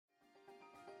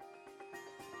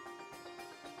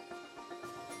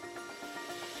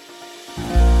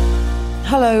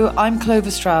Hello, I'm Clover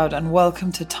Stroud and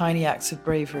welcome to Tiny Acts of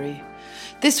Bravery.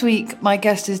 This week, my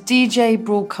guest is DJ,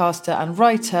 broadcaster and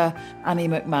writer Annie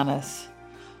Macmanus.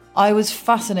 I was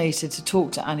fascinated to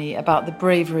talk to Annie about the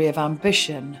bravery of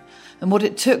ambition and what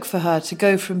it took for her to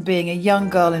go from being a young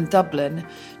girl in Dublin,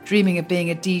 dreaming of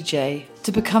being a DJ,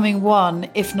 to becoming one,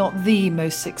 if not the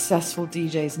most successful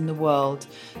DJs in the world,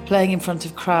 playing in front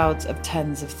of crowds of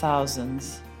tens of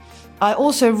thousands. I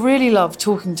also really loved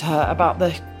talking to her about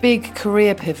the big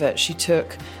career pivot she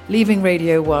took, leaving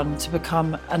Radio 1 to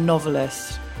become a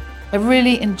novelist. I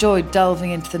really enjoyed delving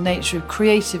into the nature of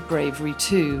creative bravery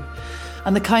too,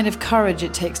 and the kind of courage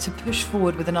it takes to push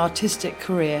forward with an artistic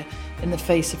career in the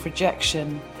face of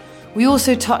rejection. We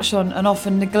also touched on an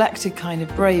often neglected kind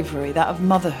of bravery, that of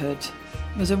motherhood.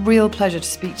 It was a real pleasure to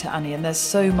speak to Annie, and there's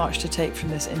so much to take from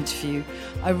this interview.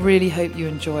 I really hope you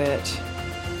enjoy it.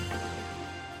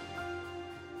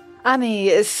 Annie,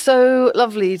 it's so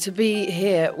lovely to be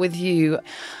here with you.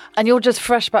 And you're just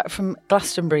fresh back from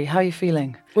Glastonbury. How are you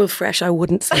feeling? Well, fresh, I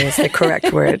wouldn't say is the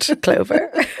correct word,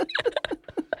 Clover.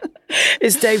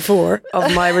 It's day 4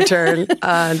 of my return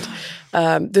and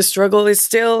the struggle is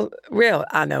still real.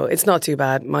 I know, it's not too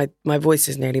bad. My voice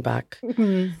is nearly back.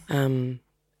 Mm-hmm.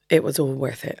 It was all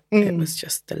worth it. It was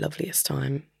just the loveliest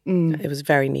time. It was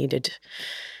very needed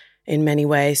in many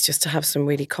ways, just to have some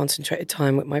really concentrated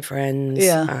time with my friends.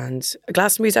 Yeah. And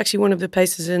Glastonbury is actually one of the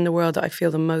places in the world that I feel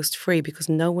the most free because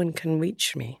no one can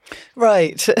reach me.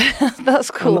 Right. That's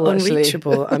cool, I'm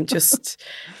unreachable. I'm just,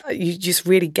 you just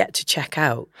really get to check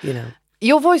out, you know.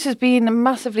 Your voice has been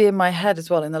massively in my head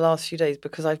as well in the last few days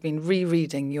because I've been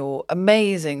rereading your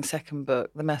amazing second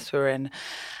book, The Mess We're In.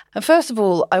 And first of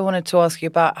all, I wanted to ask you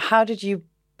about how did you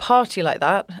party like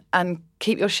that and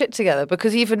keep your shit together?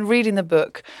 Because even reading the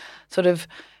book sort of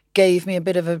gave me a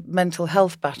bit of a mental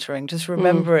health battering, just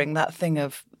remembering that thing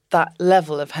of that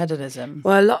level of hedonism.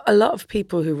 Well, a lot of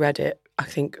people who read it, I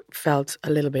think, felt a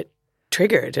little bit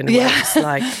triggered in a way. It's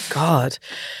like, God.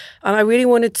 And I really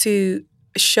wanted to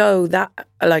show that,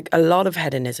 like, a lot of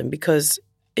hedonism, because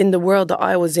in the world that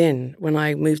I was in when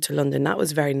I moved to London, that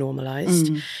was very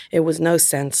normalised. It was no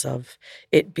sense of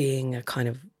it being a kind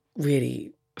of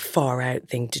really far out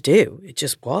thing to do. It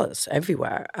just was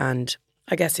everywhere. And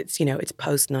I guess it's, you know, it's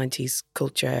post-90s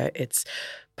culture, it's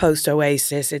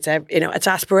post-Oasis, it's, you know, it's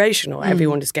aspirational.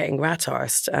 Everyone is getting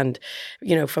rat-arsed. And,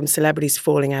 you know, from celebrities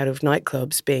falling out of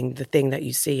nightclubs being the thing that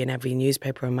you see in every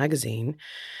newspaper and magazine,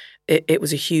 it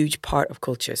was a huge part of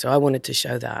culture. So I wanted to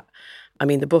show that. I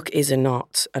mean, the book is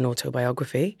not an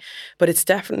autobiography, but it's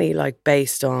definitely like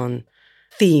based on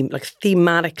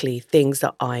thematically things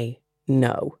that I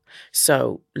know.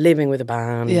 So living with a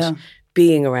band,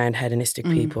 being around hedonistic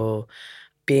people,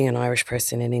 being an Irish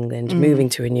person in England, moving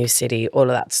to a new city, all of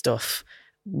that stuff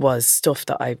was stuff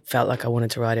that I felt like I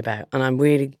wanted to write about. And I'm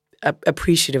really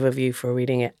appreciative of you for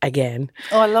reading it again.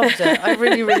 Oh, I loved it. I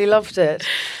really, really loved it.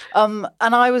 And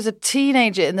I was a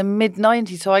teenager in the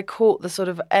mid-90s, so I caught the sort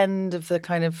of end of the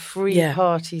kind of free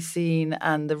party scene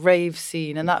and the rave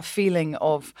scene, and that feeling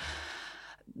of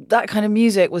that kind of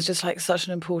music was just like such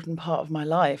an important part of my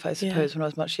life, I suppose, when I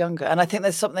was much younger. And I think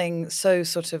there's something so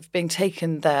sort of being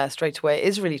taken there straight away. It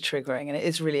is really triggering and it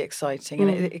is really exciting. And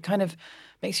it kind of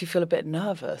makes you feel a bit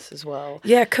nervous as well.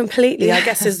 Yeah, completely. I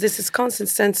guess there's this constant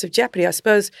sense of jeopardy. I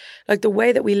suppose like the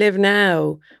way that we live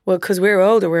now, well, because we're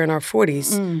older, we're in our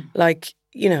 40s. Like,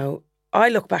 you know, I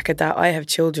look back at that, I have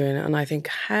children and I think,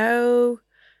 how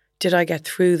did I get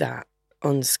through that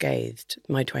unscathed,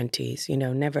 my 20s, you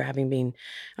know, never having been,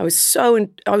 I was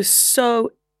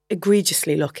so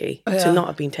egregiously lucky to not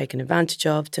have been taken advantage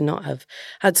of, to not have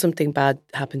had something bad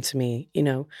happen to me, you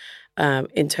know,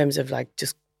 in terms of like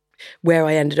just where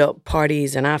I ended up,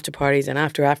 parties and after parties and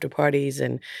after parties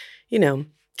and, you know,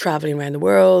 traveling around the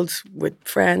world with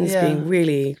friends, being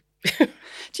really Do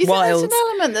you wild. think there's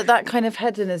an element that kind of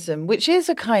hedonism, which is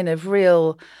a kind of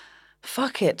real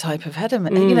fuck it type of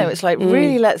hedonism, you know, it's like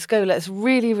really let's go, let's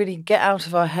really, really get out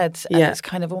of our heads, and it's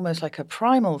kind of almost like a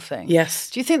primal thing. Yes.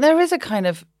 Do you think there is a kind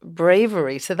of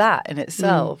bravery to that in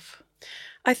itself?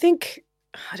 I think,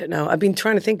 I don't know, I've been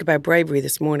trying to think about bravery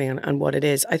this morning and what it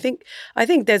is. I think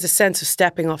there's a sense of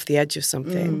stepping off the edge of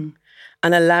something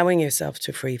and allowing yourself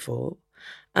to free fall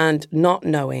and not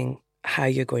knowing how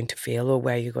you're going to feel or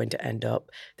where you're going to end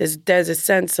up. There's a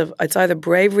sense of, it's either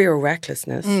bravery or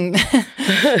recklessness.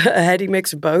 A heady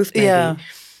mix of both, maybe. Yeah.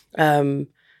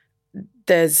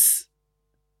 There's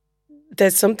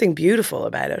something beautiful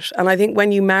about it. And I think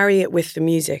when you marry it with the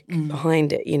music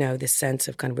behind it, you know, this sense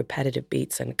of kind of repetitive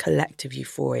beats and collective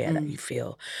euphoria that you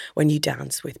feel when you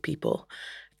dance with people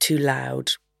to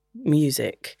loud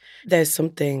music, there's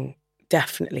something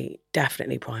definitely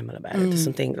primal about it. There's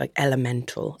something like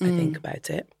elemental, I think, about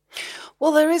it.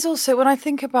 Well, there is also, when I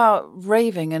think about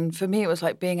raving, and for me it was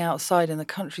like being outside in the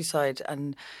countryside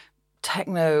and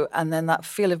techno, and then that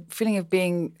feeling of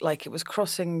being like, it was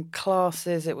crossing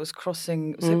classes, it was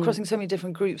crossing so many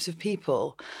different groups of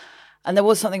people, and there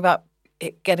was something about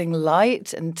it getting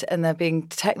light and there being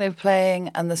techno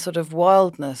playing and the sort of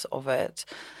wildness of it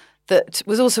that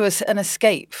was also an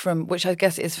escape from, which I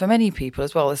guess is for many people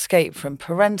as well, escape from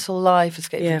parental life,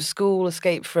 escape from school,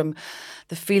 escape from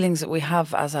the feelings that we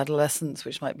have as adolescents,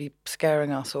 which might be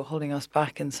scaring us or holding us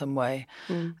back in some way.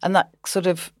 And that sort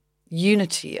of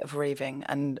unity of raving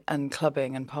and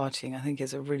clubbing and partying, I think,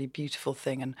 is a really beautiful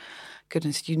thing. And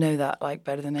goodness, you know that like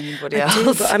better than anybody else. I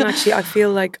do, but I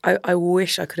feel like I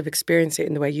wish I could have experienced it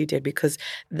in the way you did, because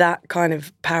that kind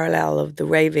of parallel of the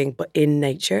raving but in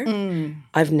nature,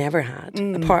 I've never had,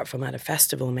 apart from at a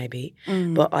festival maybe.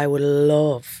 But I would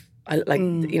love,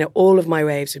 all of my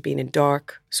raves have been in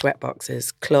dark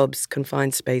sweatboxes, clubs,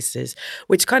 confined spaces,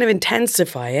 which kind of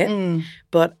intensify it.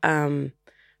 But I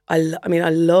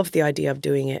love the idea of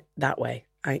doing it that way.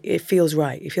 It feels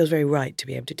right. It feels very right to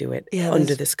be able to do it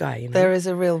under the sky. You know? There is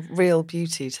a real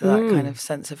beauty to that kind of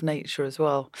sense of nature as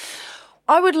well.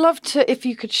 I would love to, if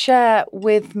you could share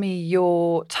with me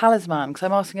your talisman, because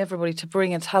I'm asking everybody to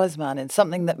bring a talisman in,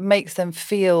 something that makes them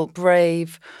feel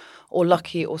brave or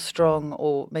lucky or strong,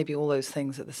 or maybe all those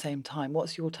things at the same time.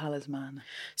 What's your talisman?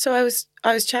 So I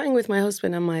was chatting with my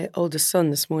husband and my oldest son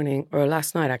this morning, or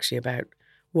last night actually, about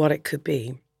what it could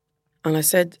be. And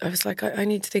I was like, I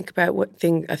need to think about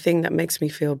a thing that makes me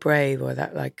feel brave, or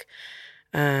that like,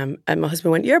 and my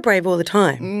husband went, "You're brave all the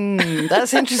time."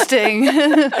 That's interesting.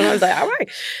 And I was like, all right.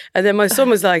 And then my son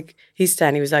was like, he's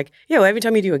 10, he was like, "Yeah, every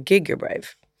time you do a gig, you're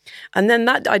brave." And then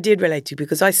that I did relate to,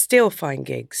 because I still find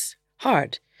gigs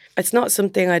hard. It's not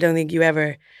something I don't think you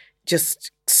ever just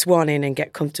swan in and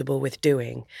get comfortable with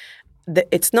doing.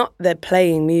 It's not the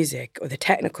playing music or the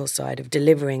technical side of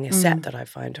delivering a set that I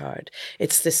find hard.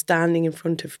 It's the standing in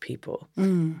front of people,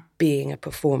 being a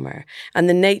performer. And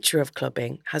the nature of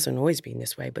clubbing hasn't always been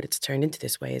this way, but it's turned into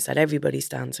this way, is that everybody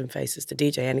stands and faces the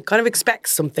DJ and it kind of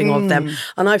expects something of them.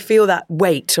 And I feel that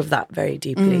weight of that very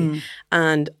deeply.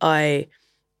 And I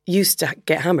used to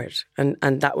get hammered, and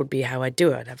that would be how I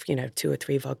do it. I'd have, 2 or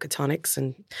 3 vodka tonics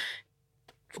and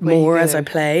more as I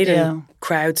played and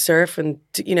crowd surf and,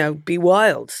 be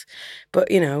wild.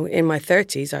 But, in my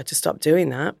 30s, I had to stop doing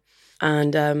that.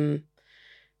 And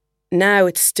now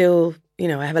it's still,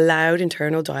 I have a loud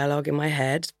internal dialogue in my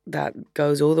head that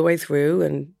goes all the way through.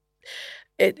 And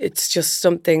it's just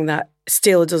something that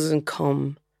still doesn't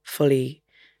come fully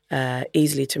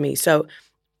easily to me. So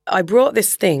I brought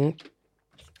this thing,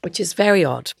 which is very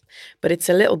odd, but it's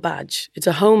a little badge. It's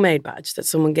a homemade badge that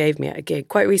someone gave me at a gig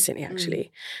quite recently,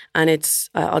 actually. And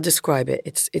it's, I'll describe it.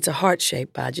 It's a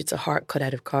heart-shaped badge. It's a heart cut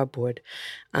out of cardboard.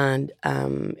 And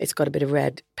it's got a bit of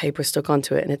red paper stuck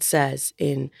onto it. And it says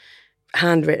in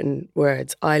handwritten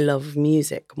words, "I love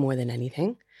music more than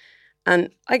anything." And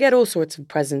I get all sorts of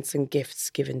presents and gifts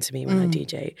given to me when I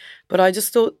DJ. But I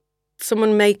just thought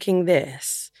someone making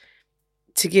this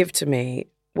to give to me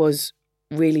was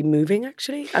really moving,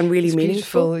 actually, and really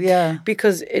meaningful.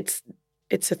 Because it's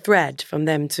a thread from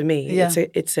them to me.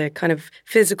 It's a kind of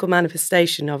physical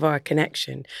manifestation of our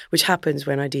connection, which happens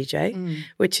when I DJ,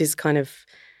 which is kind of,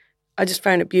 I just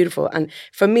found it beautiful. And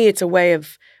for me, it's a way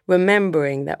of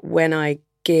remembering that when I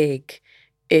gig,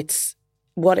 it's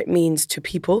what it means to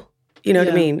people. You know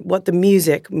what I mean? What the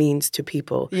music means to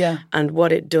people and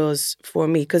what it does for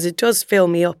me. Because it does fill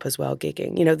me up as well,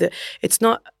 gigging. It's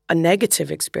not a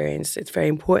negative experience. It's very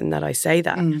important that I say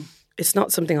that. It's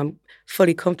not something I'm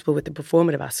fully comfortable with, the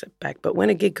performative aspect. But when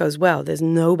a gig goes well, there's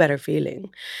no better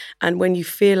feeling. And when you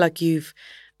feel like you've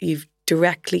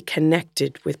directly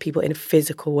connected with people in a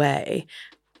physical way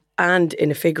and in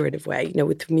a figurative way,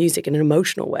 with music in an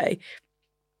emotional way,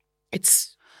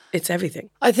 it's everything.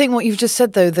 I think what you've just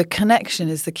said, though, the connection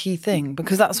is the key thing,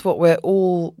 because that's what we're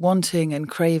all wanting and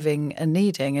craving and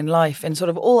needing in life, in sort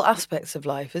of all aspects of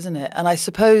life, isn't it? And I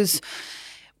suppose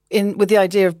with the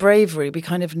idea of bravery, we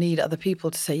kind of need other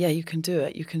people to say, yeah, you can do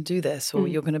it, you can do this, or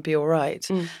you're going to be all right.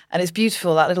 And it's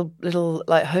beautiful. That little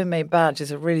like homemade badge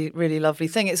is a really, really lovely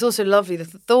thing. It's also lovely, the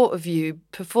thought of you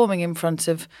performing in front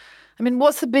of,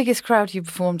 what's the biggest crowd you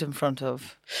performed in front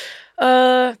of?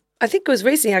 I think it was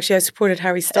recently, actually, I supported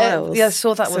Harry Styles. I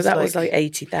saw that. So that was like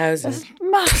 80,000. That's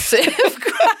massive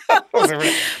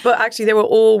crowd. But actually, they were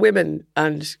all women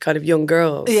and kind of young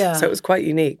girls. Yeah. So it was quite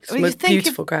unique. It's the most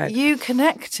beautiful crowd. You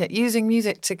connect it, using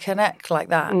music to connect like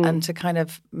that and to kind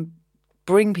of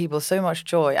bring people so much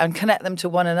joy and connect them to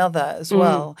one another as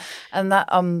well. And that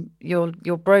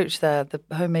your brooch there, the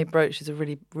homemade brooch, is a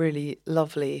really, really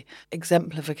lovely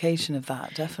exemplification of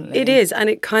that, definitely. It is, and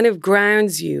it kind of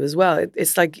grounds you as well.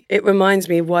 It's like, it reminds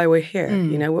me of why we're here.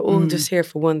 You know, we're all just here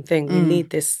for one thing. We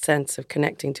need this sense of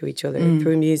connecting to each other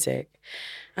through music.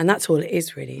 And that's all it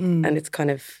is, really. And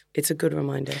it's a good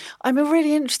reminder. I'm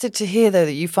really interested to hear, though,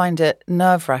 that you find it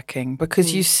nerve-wracking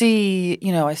because you see,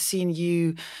 I've seen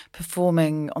you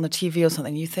performing on the TV or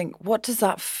something. You think, what does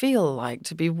that feel like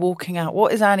to be walking out?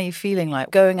 What is Annie feeling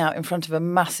like going out in front of a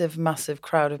massive, massive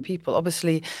crowd of people?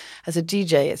 Obviously, as a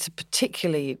DJ, it's a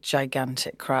particularly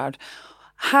gigantic crowd.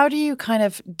 How do you kind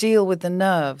of deal with the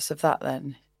nerves of that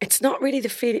then? It's not really the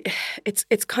feeling. It's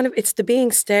the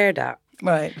being stared at.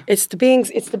 Right. It's the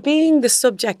being the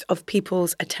subject of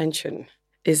people's attention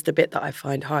is the bit that I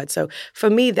find hard. So for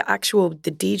me, the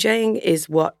DJing is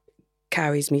what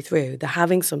carries me through. The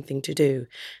having something to do,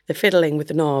 the fiddling with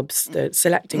the knobs, the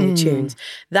selecting the tunes,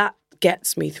 that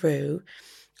gets me through.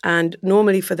 And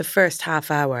normally for the first half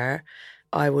hour,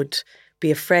 I would be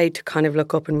afraid to kind of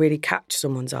look up and really catch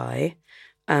someone's eye.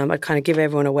 I'd kind of give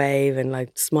everyone a wave and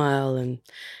like smile and...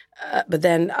 but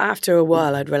then after a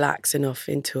while, I'd relax enough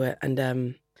into it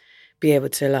and be able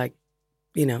to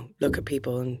look at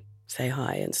people and say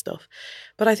hi and stuff.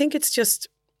 But I think it's just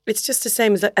the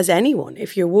same as anyone.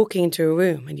 If you're walking into a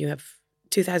room and you have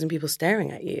 2,000 people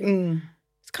staring at you,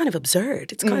 it's kind of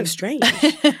absurd. It's kind of strange.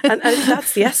 and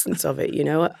that's the essence of it,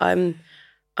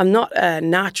 I'm not a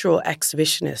natural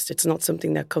exhibitionist. It's not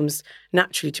something that comes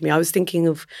naturally to me. I was thinking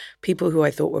of people who I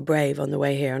thought were brave on the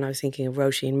way here, and I was thinking of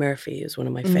Roisin Murphy, who's one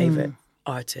of my favourite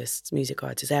music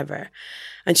artists ever.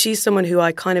 And she's someone who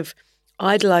I kind of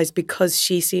idolise because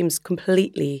she seems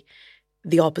completely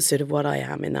the opposite of what I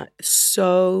am, in that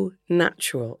so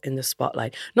natural in the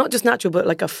spotlight. Not just natural, but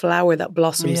like a flower that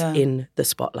blossoms in the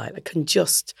spotlight. Like can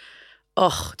just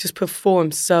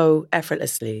perform so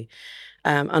effortlessly.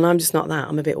 And I'm just not that.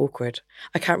 I'm a bit awkward.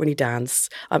 I can't really dance.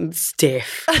 I'm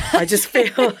stiff. I just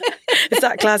feel it's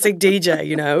that classic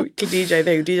DJ, DJ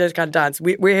thing. DJs can't dance.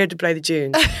 We're here to play the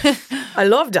tunes. I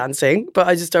love dancing, but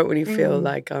I just don't really feel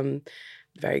like I'm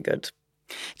very good.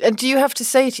 And do you have to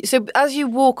say so as you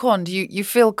walk on, do you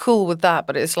feel cool with that?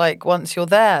 But it's like once you're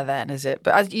there, then is it?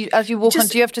 But as you walk on,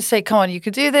 do you have to say, "Come on, you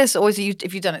can do this," or is it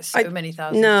if you've done it so many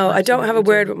thousand? No, times, I don't have a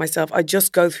word with myself. I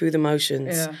just go through the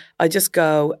motions. Yeah. I just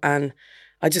go and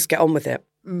I just get on with it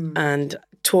and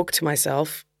talk to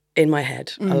myself in my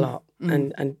head a lot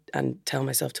and tell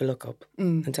myself to look up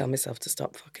and tell myself to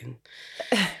stop fucking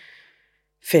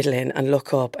fiddling and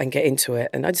look up and get into it.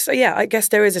 And I guess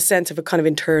there is a sense of a kind of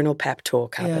internal pep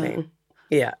talk happening.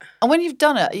 Yeah. And when you've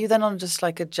done it, are you then on just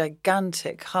like a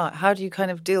gigantic high? How do you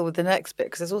kind of deal with the next bit?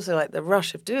 Because there's also like the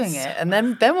rush of doing it. And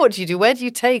then what do you do? Where do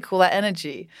you take all that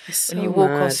energy when you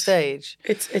walk off stage?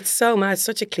 It's so mad. It's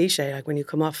such a cliche. Like when you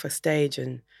come off a stage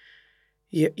and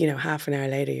you half an hour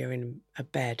later you're in a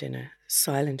bed in a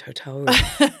silent hotel room.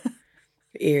 Your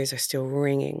ears are still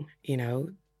ringing,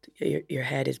 your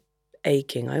head is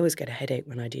aching. I always get a headache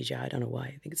when I DJ. I don't know why.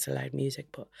 I think it's the loud music,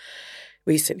 but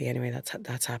recently anyway,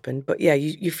 that's happened. But yeah,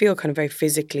 you feel kind of very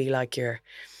physically like you're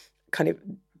kind of,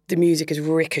 the music is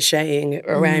ricocheting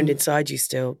around inside you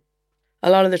still. A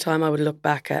lot of the time I would look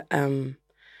back at,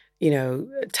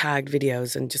 tagged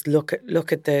videos and just look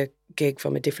at the gig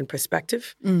from a different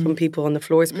perspective, from people on the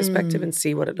floor's perspective and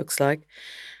see what it looks like.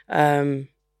 And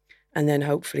then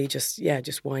hopefully just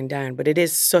wind down. But it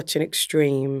is such an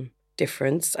extreme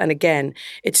difference. And again,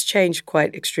 it's changed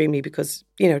quite extremely because,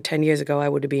 10 years ago I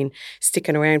would have been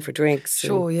sticking around for drinks.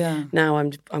 Sure, yeah. Now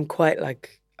I'm quite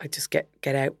like, I just get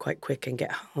out quite quick and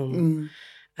get home.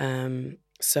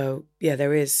 So yeah,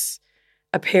 there is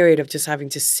a period of just having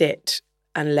to sit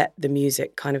and let the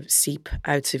music kind of seep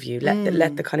out of you.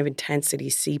 Let the kind of intensity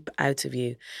seep out of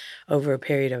you over a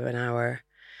period of an hour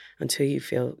until you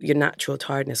feel your natural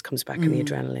tiredness comes back and the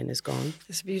adrenaline is gone.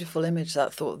 It's a beautiful image,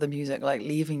 that thought of the music like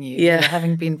leaving you,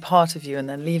 having been part of you and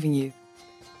then leaving you.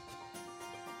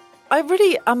 I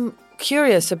really am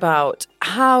curious about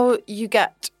how you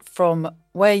get from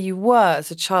where you were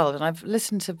as a child, and I've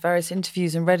listened to various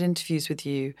interviews and read interviews with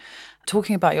you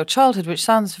talking about your childhood, which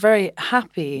sounds very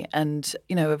happy and,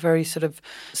 a very sort of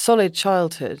solid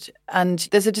childhood. And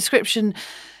there's a description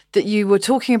that you were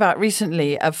talking about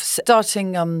recently of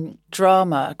starting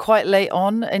drama quite late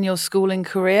on in your schooling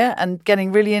career and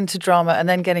getting really into drama and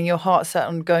then getting your heart set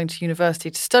on going to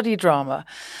university to study drama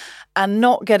and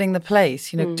not getting the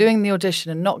place, doing the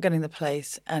audition and not getting the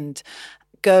place and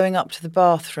going up to the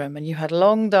bathroom and you had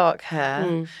long dark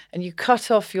hair and you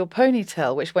cut off your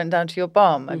ponytail, which went down to your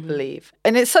bum, I believe.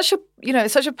 And it's such a,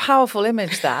 it's such a powerful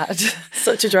image that.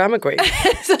 Such a drama queen.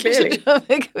 Clearly. A drama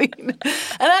queen. And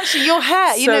actually your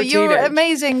hair, your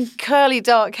amazing curly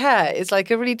dark hair is like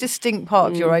a really distinct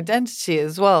part of your identity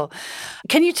as well.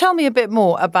 Can you tell me a bit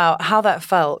more about how that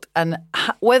felt and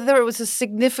whether it was a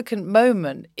significant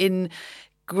moment in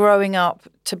growing up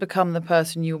to become the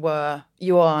person you are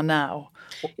now?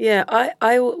 Yeah,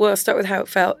 I'll start with how it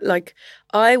felt. Like,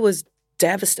 I was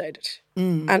devastated.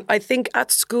 And I think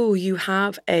at school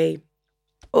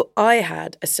I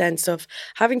had a sense of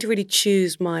having to really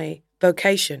choose my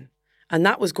vocation. And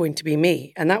that was going to be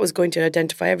me. And that was going to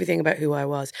identify everything about who I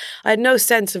was. I had no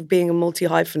sense of being a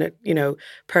multi-hyphenate,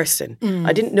 person.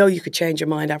 I didn't know you could change your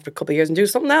mind after a couple of years and do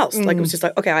something else. Like, it was just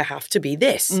like, okay, I have to be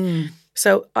this.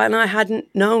 So, and I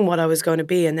hadn't known what I was going to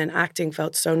be. And then acting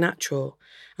felt so natural.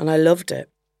 And I loved it.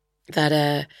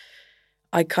 That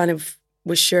I kind of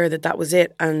was sure that was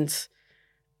it. And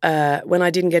when I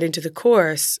didn't get into the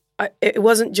course, it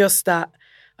wasn't just that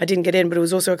I didn't get in, but it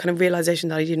was also a kind of realization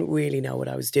that I didn't really know what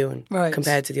I was doing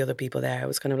compared to the other people there. It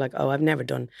was kind of like, I've never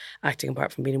done acting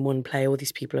apart from being in one play. All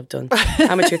these people have done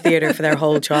amateur theatre for their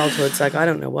whole childhoods. Like, I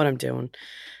don't know what I'm doing.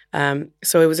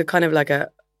 So it was a kind of like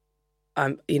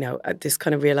this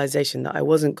kind of realization that I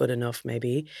wasn't good enough,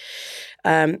 maybe.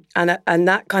 And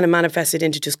that kind of manifested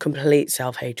into just complete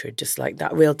self-hatred, just like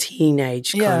that real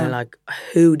teenage kind of like,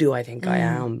 who do I think I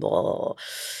am? Blah.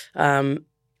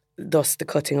 Thus the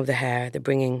cutting of the hair, the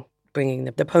bringing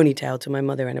the ponytail to my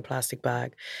mother in a plastic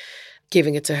bag,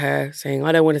 giving it to her, saying,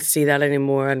 I don't want to see that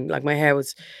anymore. And like, my hair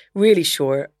was really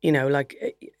short,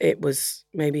 like it was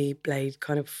maybe blade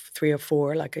kind of 3 or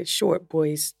 4, like a short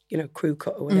boy's, crew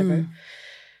cut or whatever.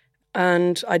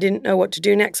 And I didn't know what to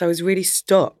do next. I was really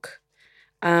stuck.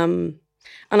 And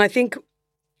I think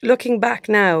looking back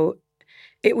now,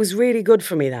 it was really good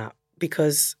for me that,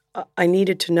 because I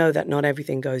needed to know that not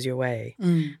everything goes your way.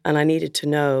 And I needed to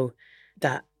know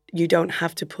that you don't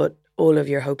have to put all of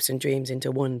your hopes and dreams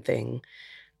into one thing.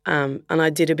 And I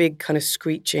did a big kind of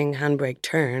screeching handbrake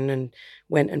turn and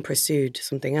went and pursued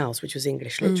something else, which was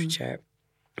English literature,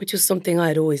 which was something I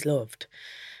had always loved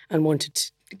and wanted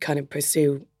to kind of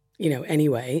pursue,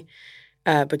 anyway.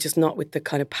 But just not with the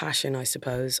kind of passion, I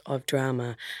suppose, of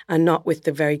drama, and not with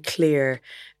the very clear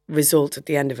result at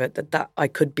the end of it that I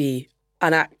could be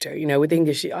an actor. With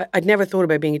English, I'd never thought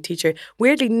about being a teacher.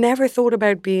 Weirdly, never thought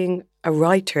about being a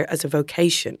writer as a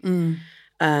vocation.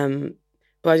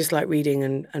 But I just like reading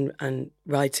and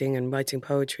writing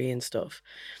poetry and stuff.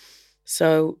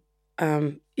 So,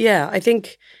 I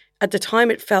think at the time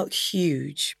it felt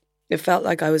huge. It felt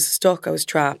like I was stuck, I was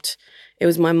trapped. It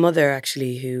was my mother,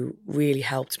 actually, who really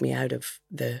helped me out of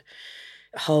the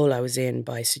hole I was in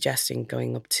by suggesting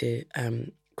going up to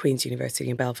Queen's University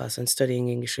in Belfast and studying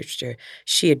English literature.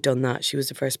 She had done that. She was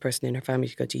the first person in her family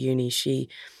to go to uni. She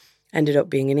ended up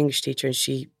being an English teacher, and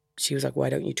she was like, why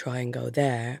don't you try and go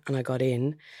there? And I got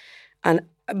in. And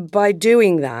by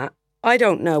doing that, I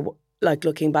don't know, like,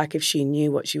 looking back, if she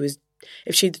knew what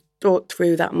if she'd thought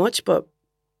through that much, but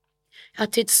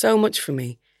that did so much for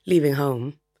me, leaving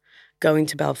home, going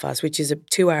to Belfast, which is a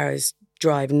 2 hours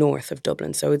drive north of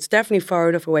Dublin. So it's definitely far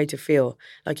enough away to feel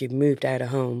like you've moved out of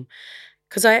home.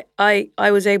 Because I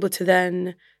was able to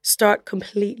then start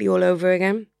completely all over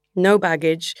again. No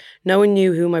baggage. No one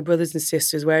knew who my brothers and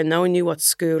sisters were. No one knew what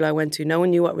school I went to. No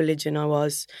one knew what religion I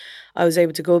was. I was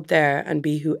able to go up there and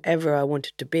be whoever I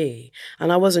wanted to be.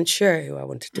 And I wasn't sure who I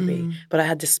wanted to be, but I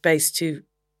had the space to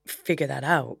figure that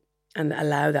out and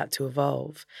allow that to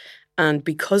evolve. And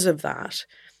because of that,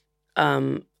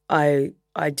 I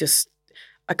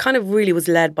kind of really was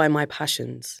led by my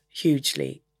passions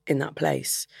hugely in that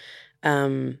place.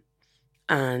 And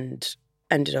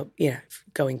ended up,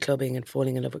 going clubbing and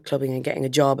falling in love with clubbing and getting a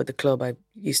job at the club I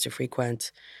used to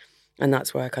frequent. And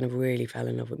that's where I kind of really fell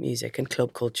in love with music and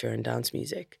club culture and dance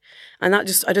music. And I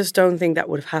just don't think that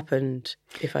would have happened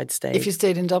if I'd stayed. If you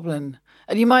stayed in Dublin.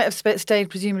 And you might have stayed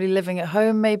presumably living at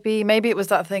home, maybe. Maybe it was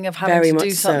that thing of having Very to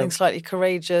do something slightly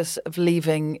courageous, of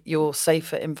leaving your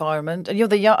safer environment. And you're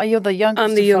the youngest.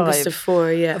 I'm the youngest of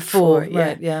 4, yeah. Of 4,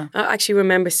 right, yeah. I actually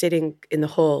remember sitting in the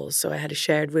halls. So I had a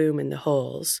shared room in the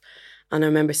halls. And I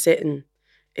remember sitting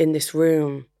in this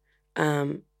room.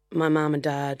 My mum and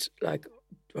dad, I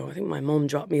think my mum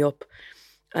dropped me up.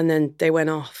 And then they went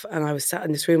off. And I was sat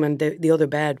in this room. And the other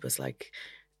bed was like,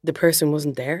 the person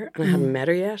wasn't there, and I hadn't met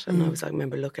her yet. And I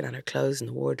remember looking at her clothes in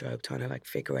the wardrobe, trying to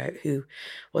figure out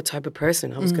what type of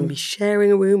person I was going to be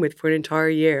sharing a room with for an entire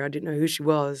year. I didn't know who she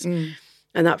was. And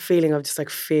that feeling of just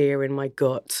fear in my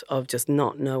gut of just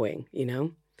not knowing,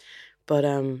 But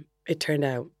it turned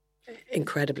out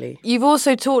incredibly. You've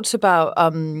also talked about,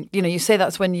 you say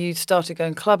that's when you started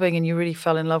going clubbing and you really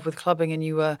fell in love with clubbing, and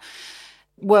you were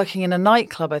working in a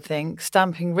nightclub, I think,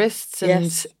 stamping wrists. And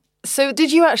Yes. so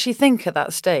did you actually think at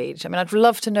that stage, I mean, I'd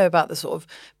love to know about the sort of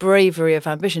bravery of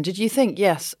ambition. Did you think,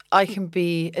 yes, I can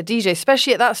be a DJ,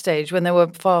 especially at that stage when there were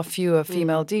far fewer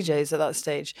female DJs at that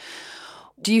stage?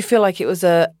 Do you feel like it was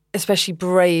a especially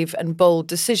brave and bold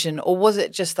decision, or was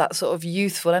it just that sort of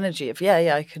youthful energy of,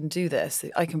 yeah, I can do this,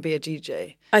 I can be a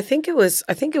DJ? I think it was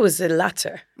the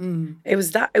latter. It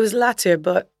was latter,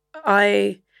 but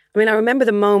I remember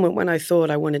the moment when I thought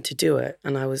I wanted to do it,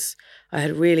 and I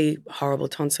had really horrible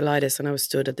tonsillitis, and I was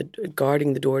stood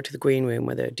guarding the door to the green room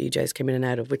where the DJs came in and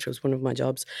out of, which was one of my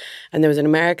jobs. And there was an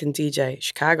American DJ,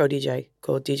 Chicago DJ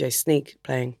called DJ Sneak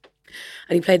playing.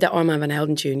 And he played that Armand Van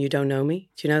Helden tune, You Don't Know Me.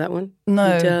 Do you know that one?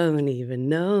 No. You don't even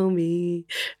know me.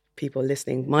 People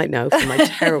listening might know from my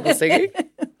terrible singing.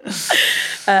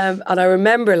 And I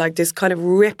remember like this kind of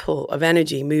ripple of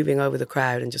energy moving over the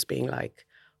crowd and just being like,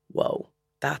 whoa,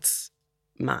 that's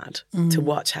mad to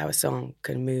watch how a song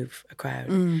can move a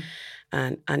crowd.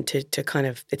 And to kind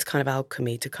of, it's kind of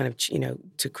alchemy to kind of,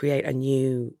 to create a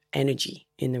new energy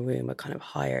in the room, a kind of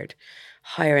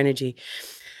higher energy.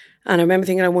 And I remember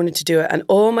thinking I wanted to do it. And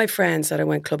all my friends that I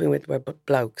went clubbing with were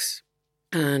blokes.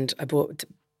 And I bought a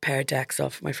pair of decks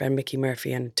off my friend Mickey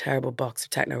Murphy and a terrible box of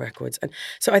techno records. And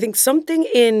so I think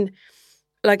something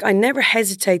like I never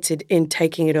hesitated in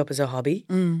taking it up as a hobby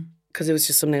because it was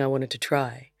just something I wanted to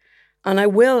try. And I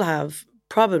will have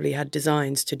probably had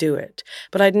designs to do it.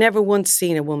 But I'd never once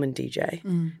seen a woman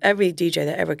DJ. Every DJ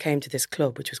that ever came to this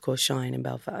club, which was called Shine in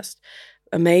Belfast,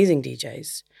 amazing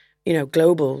DJs,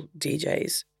 global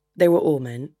DJs, they were all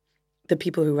men. The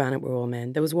people who ran it were all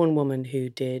men. There was one woman who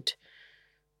did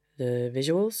the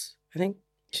visuals, I think.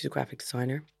 She's a graphic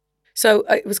designer. So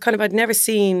it was kind of, I'd never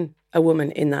seen a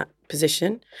woman in that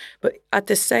position. But at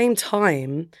the same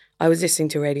time, I was listening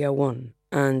to Radio 1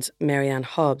 and Marianne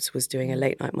Hobbs was doing a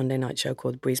late night Monday night show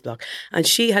called Breeze Block. And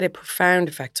she had a profound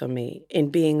effect on me in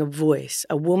being a voice,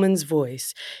 a woman's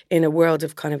voice in a world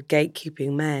of kind of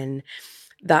gatekeeping men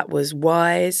that was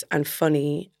wise and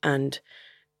funny and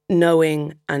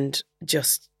knowing and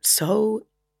just so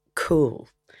cool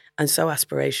and so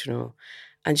aspirational.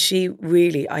 And she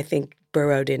really, I think,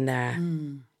 burrowed in there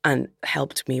and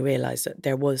helped me realize that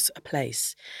there was a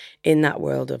place in that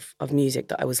world of music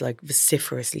that I was like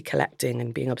vociferously collecting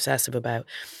and being obsessive about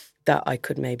that I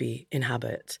could maybe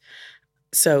inhabit.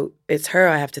 So it's her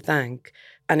I have to thank.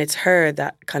 And it's her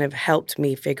that kind of helped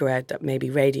me figure out that maybe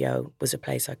radio was a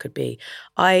place I could be.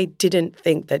 I didn't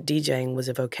think that DJing was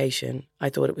a vocation. I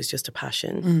thought it was just a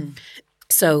passion.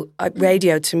 So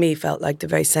radio to me felt like the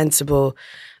very sensible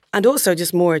and also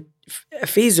just more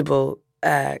feasible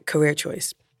career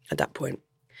choice at that point.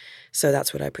 So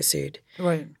that's what I pursued.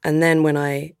 Right. And then when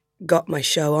I got my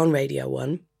show on Radio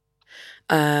 1,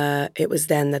 it was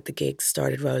then that the gigs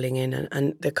started rolling in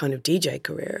and the kind of DJ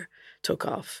career took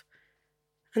off.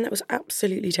 And that was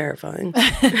absolutely terrifying.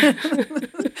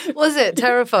 Was it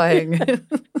terrifying?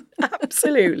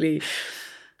 Absolutely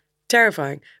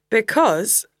terrifying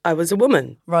because I was a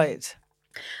woman. Right.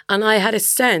 And I had a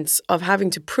sense of having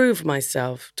to prove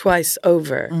myself twice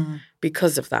over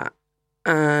because of that.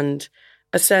 And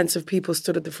a sense of people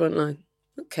stood at the front line.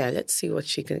 Okay, let's see what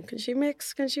she can she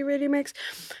mix? Can she really mix?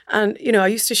 And, I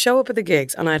used to show up at the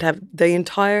gigs and I'd have the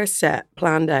entire set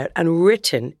planned out and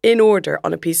written in order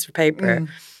on a piece of paper.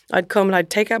 I'd come and I'd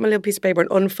take out my little piece of paper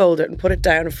and unfold it and put it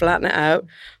down and flatten it out.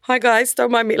 Hi guys,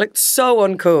 don't mind me. Like so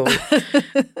uncool.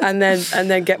 and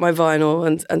then get my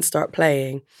vinyl and start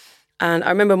playing. And I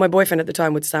remember my boyfriend at the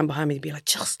time would stand behind me and be like,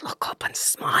 just look up and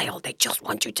smile. They just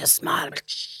want you to smile. I'm like,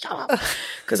 shut up.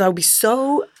 Because I would be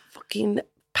so fucking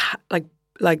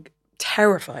like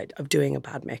terrified of doing a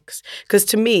bad mix. Because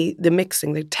to me, the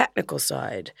mixing, the technical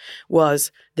side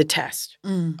was the test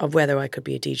of whether I could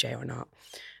be a DJ or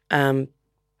not.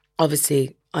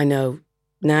 Obviously, I know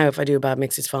now if I do a bad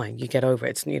mix, it's fine. You get over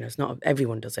it. It's not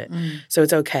everyone does it. So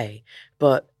it's okay.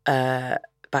 But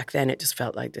back then it just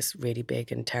felt like this really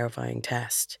big and terrifying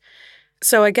test.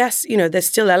 So I guess, there's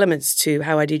still elements to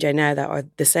how I DJ now that are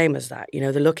the same as that.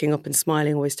 The looking up and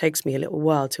smiling always takes me a little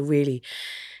while to really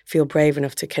feel brave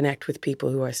enough to connect with people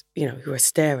who are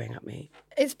staring at me.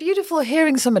 It's beautiful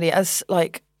hearing somebody as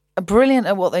like brilliant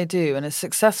at what they do and as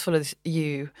successful as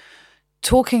you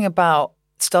talking about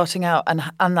starting out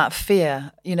and that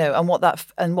fear, and what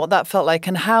that felt like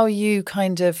and how you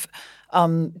kind of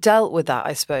dealt with that,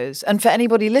 I suppose. And for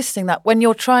anybody listening, that when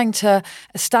you're trying to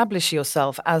establish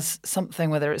yourself as something,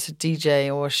 whether it's a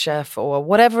DJ or a chef or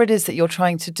whatever it is that you're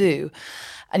trying to do,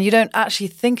 and you don't actually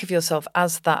think of yourself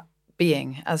as that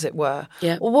being, as it were.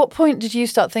 Yeah. Well, what point did you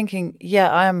start thinking,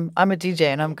 yeah, I'm a DJ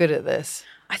and I'm good at this?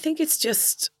 I think it's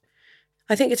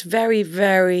very,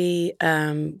 very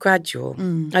gradual.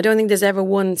 I don't think there's ever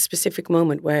one specific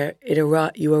moment where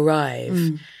you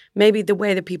arrive. Maybe the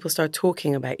way that people start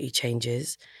talking about you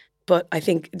changes, but I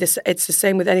think it's the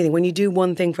same with anything. When you do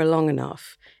one thing for long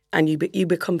enough and you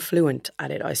become fluent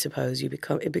at it, I suppose,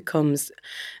 it becomes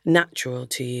natural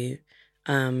to you.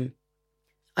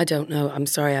 I don't know. I'm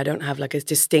sorry. I don't have like a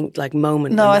distinct like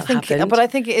moment. No, when that happened. But I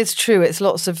think it is true. It's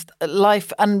lots of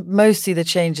life, and mostly the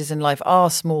changes in life are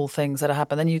small things that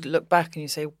happen. Then you look back and you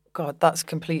say, God, that's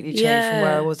completely changed from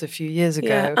where I was a few years ago.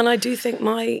 Yeah, and I do think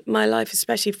my life,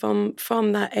 especially from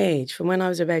that age, from when I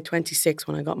was about 26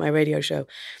 when I got my radio show,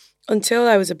 until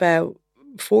I was about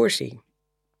 40,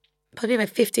 probably about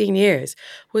 15 years,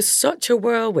 was such a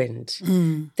whirlwind.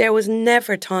 There was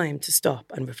never time to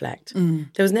stop and reflect.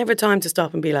 There was never time to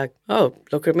stop and be like, oh,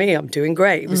 look at me, I'm doing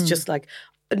great. It was just like,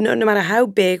 no matter how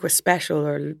big or special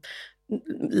or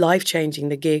life-changing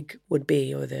the gig would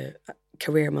be or the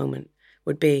career moment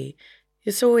would be,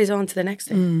 it's always on to the next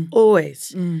thing.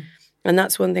 Always. And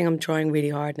that's one thing I'm trying really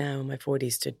hard now in my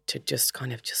 40s to just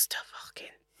kind of just fucking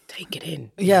take it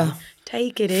in. Yeah.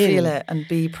 Take it in. Feel it and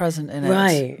be present in it.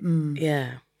 Right.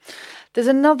 Yeah. There's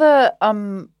another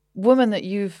woman that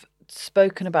you've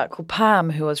spoken about called Pam,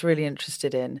 who I was really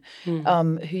interested in,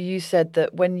 who you said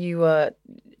that when you were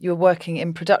working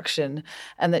in production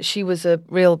and that she was a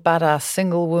real badass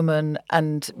single woman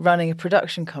and running a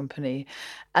production company.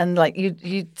 And like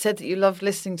you said that you loved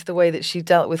listening to the way that she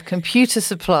dealt with computer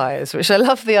suppliers, which I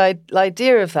love the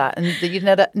idea of that, and that you'd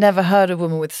never heard a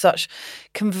woman with such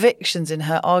convictions in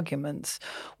her arguments.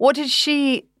 What did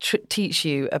she teach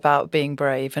you about being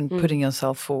brave and putting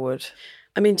yourself forward?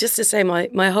 I mean, just to say,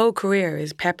 my whole career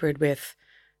is peppered with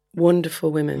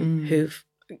wonderful women who've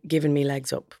given me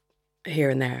legs up here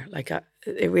and there. Like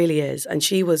it really is. And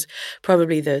she was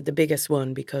probably the biggest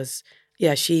one because,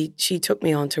 yeah, she took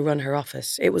me on to run her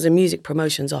office. It was a music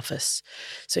promotions office.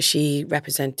 So she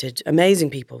represented amazing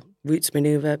people, Roots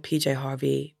Manuva, PJ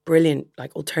Harvey, brilliant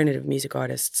like alternative music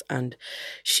artists. And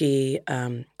she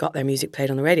got their music played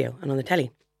on the radio and on the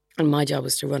telly. And my job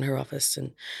was to run her office.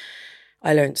 And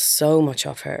I learned so much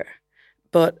of her.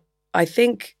 But I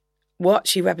think what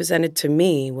she represented to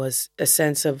me was a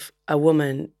sense of a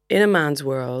woman in a man's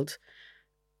world,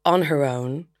 on her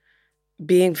own,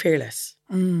 being fearless.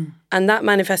 And that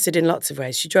manifested in lots of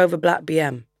ways. She drove a black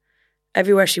BM.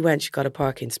 Everywhere she went, she got a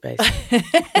parking space. You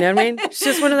know what I mean? She's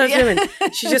just one of those women.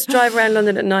 She just drive around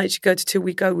London at night. She'd go to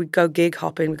we'd go gig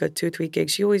hopping. We'd go 2 or 3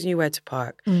 gigs. She always knew where to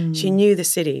park. She knew the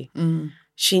city.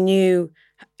 She knew,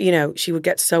 you know, she would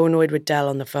get so annoyed with Dell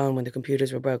on the phone when the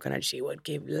computers were broken and she would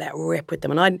let rip with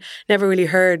them. And I'd never really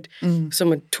heard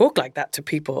someone talk like that to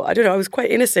people. I don't know, I was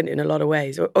quite innocent in a lot of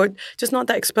ways or just not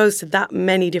that exposed to that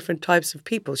many different types of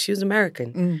people. She was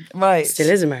American. Right. Still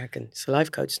is American. She's a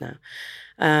life coach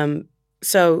now.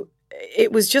 So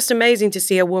it was just amazing to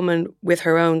see a woman with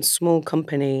her own small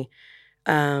company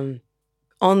on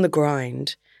the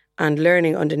grind and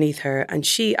learning underneath her. And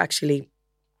she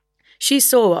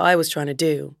saw what I was trying to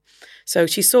do. So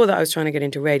she saw that I was trying to get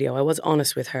into radio. I was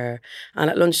honest with her. And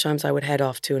at lunchtimes, I would head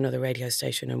off to another radio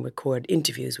station and record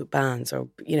interviews with bands or,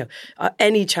 you know,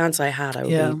 any chance I had, I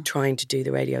would be trying to do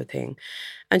the radio thing.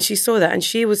 And she saw that. And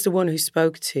she was the one who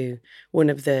spoke to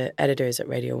one of the editors at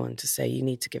Radio 1 to say, you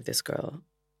need to give this girl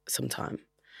some time.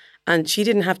 And she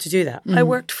didn't have to do that. I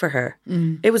worked for her.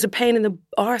 It was a pain in the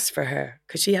arse for her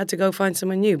because she had to go find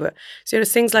someone new. But so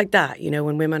there's things like that, you know,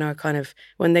 when women are kind of,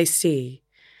 when they see,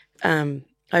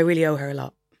 I really owe her a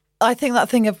lot. I think that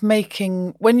thing of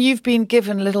making, when you've been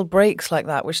given little breaks like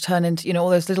that, which turn into, you know, all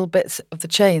those little bits of the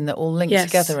chain that all link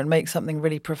together and make something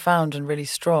really profound and really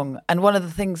strong. And one of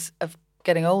the things of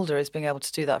getting older is being able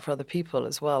to do that for other people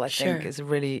as well, I think is a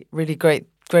really, really great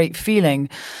feeling.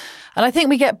 And I think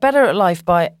we get better at life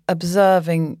by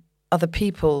observing other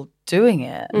people doing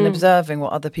it and observing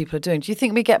what other people are doing. Do you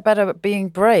think we get better at being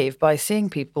brave by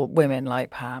seeing women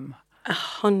like Pam?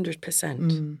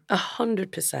 100%.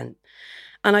 100%.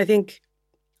 And I think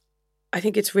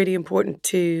it's really important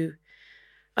to,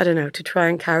 I don't know, to try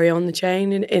and carry on the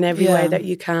chain in every way that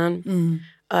you can.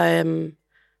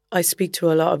 I speak to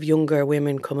a lot of younger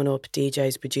women coming up,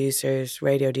 DJs, producers,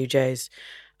 radio DJs,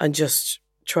 and just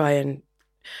try and,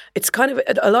 it's kind of,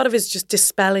 a lot of it's just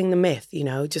dispelling the myth, you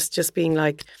know, just being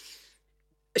like,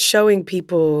 showing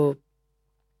people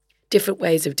different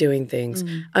ways of doing things,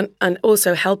 and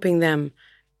also helping them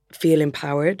feel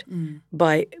empowered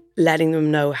by letting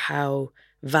them know how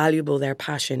valuable their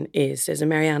passion is. There's a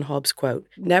Marianne Hobbs quote,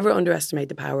 never underestimate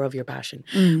the power of your passion,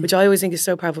 which I always think is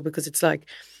so powerful, because it's like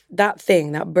that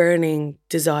thing, that burning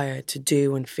desire to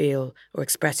do and feel or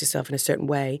express yourself in a certain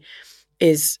way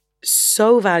is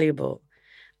so valuable.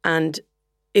 And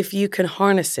if you can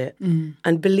harness it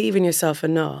and believe in yourself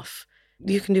enough,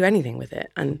 you can do anything with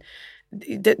it. And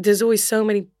there's always so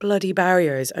many bloody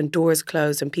barriers and doors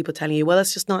closed and people telling you, well,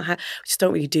 it's just not how, we just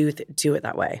don't really do it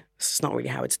that way. It's just not really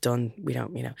how it's done. We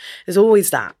don't, there's always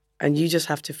that. And you just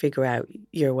have to figure out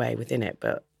your way within it.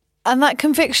 And that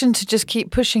conviction to just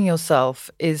keep pushing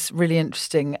yourself is really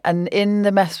interesting. And in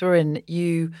The Mess We're In,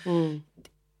 you...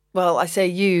 Well, I say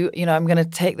I'm going to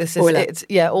take this as Orla.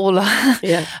 Orla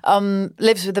Yeah.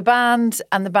 Lives with the band,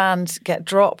 and the band get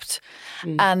dropped.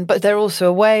 But they're also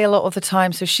away a lot of the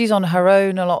time. So she's on her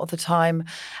own a lot of the time.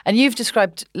 And you've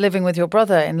described living with your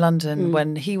brother in London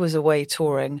when he was away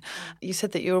touring. You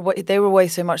said that they were away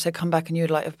so much they come back and you'd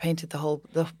like have painted the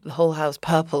whole house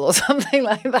purple or something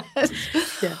like that.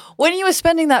 Yeah. When you were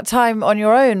spending that time on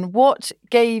your own, what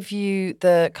gave you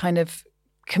the kind of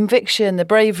conviction, the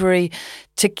bravery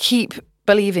to keep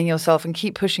believing yourself and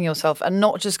keep pushing yourself, and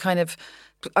not just kind of,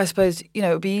 I suppose, it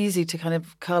would be easy to kind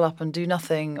of curl up and do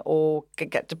nothing or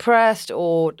get depressed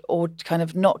or kind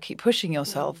of not keep pushing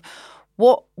yourself.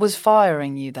 What was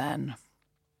firing you then?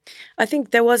 I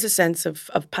think there was a sense of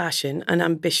passion and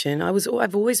ambition.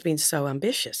 I've always been so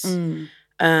ambitious.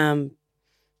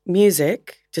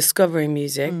 Music, discovering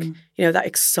music, that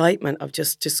excitement of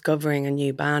just discovering a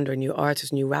new band or a new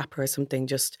artist, new rapper or something,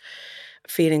 just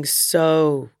feeling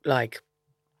so like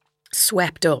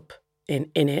swept up in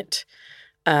it.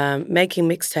 Making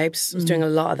mixtapes, I was doing a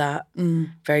lot of that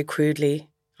very crudely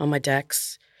on my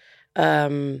decks.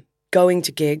 Going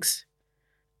to gigs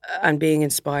and being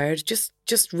inspired,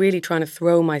 just really trying to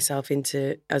throw myself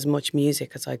into as much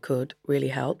music as I could really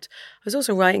helped. I was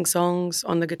also writing songs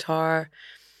on the guitar.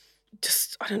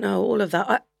 Just, I don't know, all of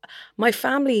that. My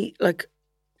family, like,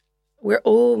 we're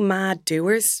all mad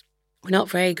doers. We're not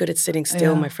very good at sitting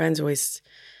still. Yeah. My friends always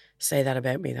say that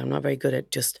about me, that I'm not very good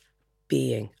at just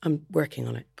being. I'm working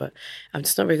on it, but I'm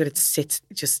just not very good at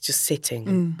just sitting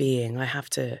and being. I have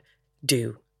to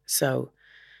do. So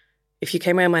if you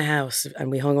came around my house and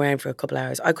we hung around for a couple of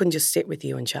hours, I couldn't just sit with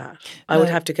you and chat. I would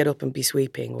have to get up and be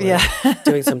sweeping or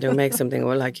doing something or make something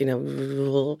or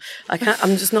I can't,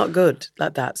 I'm just not good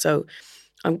like that. So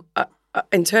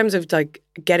in terms of like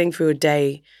getting through a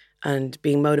day and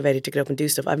being motivated to get up and do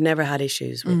stuff, I've never had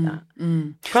issues with that.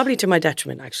 Probably to my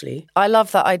detriment, actually. I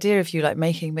love that idea of you like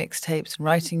making mixtapes and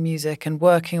writing music and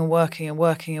working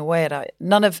away at it.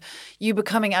 None of you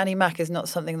becoming Annie Mac is not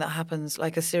something that happens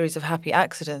like a series of happy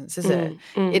accidents, is it?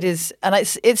 It is, and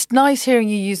it's nice hearing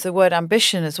you use the word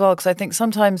ambition as well, because I think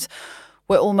sometimes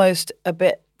we're almost a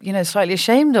bit, slightly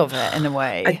ashamed of it in a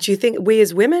way. Do you think we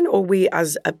as women or we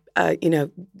as,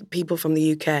 people from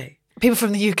the UK? People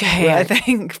from the UK, right. I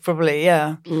think, probably,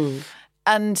 yeah.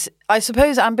 And I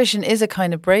suppose ambition is a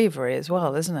kind of bravery as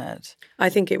well, isn't it? I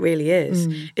think it really is.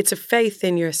 It's a faith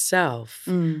in yourself,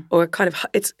 or a kind of,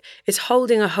 it's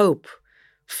holding a hope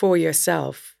for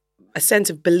yourself, a sense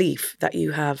of belief that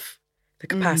you have the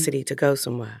capacity to go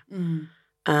somewhere.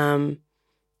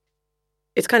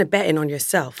 It's kind of betting on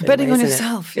yourself. Betting on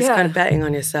yourself, It's kind of betting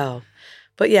on yourself.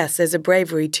 But yes, there's a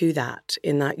bravery to that,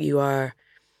 in that you are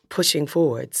pushing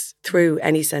forwards through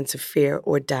any sense of fear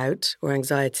or doubt or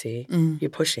anxiety. You're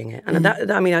pushing it. And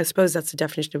that, I suppose that's the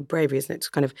definition of bravery, isn't it? It's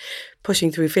kind of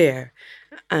pushing through fear.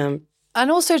 And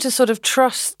also to sort of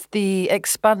trust the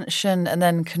expansion and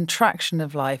then contraction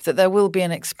of life, that there will be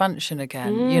an expansion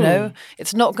again,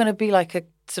 It's not going to be like a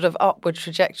sort of upward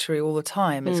trajectory all the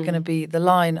time. It's going to be the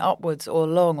line upwards or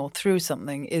along or through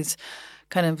something is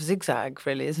kind of zigzag,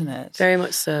 really, isn't it? Very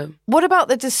much so. What about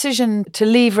the decision to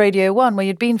leave Radio 1, where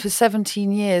you'd been for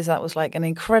 17 years? That was like an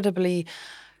incredibly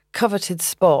coveted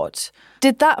spot.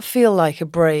 Did that feel like a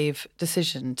brave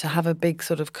decision to have a big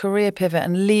sort of career pivot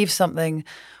and leave something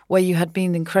where you had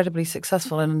been incredibly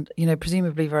successful and,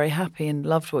 presumably very happy and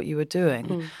loved what you were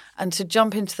doing, and to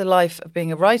jump into the life of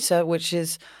being a writer, which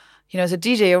is, as a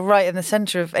DJ, you're right in the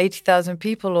centre of 80,000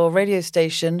 people or radio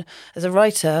station. As a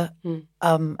writer,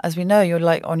 as we know, you're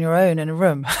like on your own in a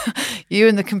room. You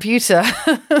and the computer.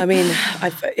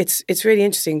 It's really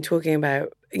interesting talking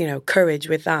about, courage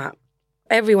with that.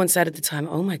 everyone said at the time,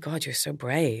 "Oh my God, you're so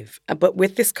brave." But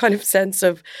with this kind of sense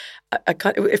of,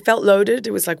 it felt loaded.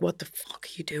 It was like, "What the fuck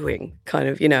are you doing?" Kind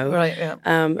of, Right,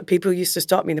 yeah. People used to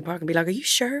stop me in the park and be like, "Are you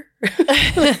sure?"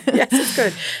 Yes, it's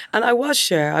good. And I was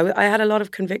sure. I had a lot of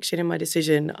conviction in my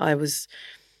decision. I was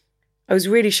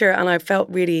really sure, and I felt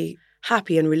really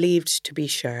happy and relieved to be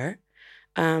sure.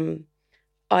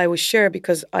 I was sure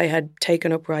because I had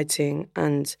taken up writing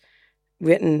and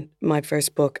written my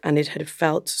first book, and it had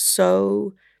felt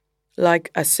so like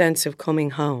a sense of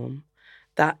coming home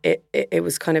that it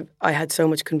was kind of, I had so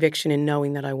much conviction in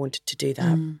knowing that I wanted to do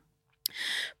that.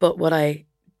 But what I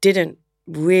didn't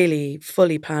really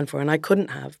fully plan for, and I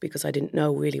couldn't have because I didn't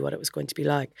know really what it was going to be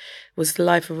like, was the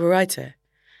life of a writer.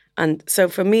 And so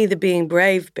for me, the being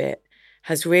brave bit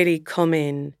has really come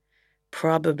in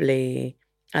probably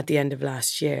at the end of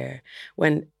last year,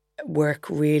 when work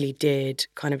really did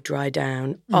kind of dry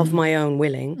down of my own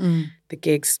willing. The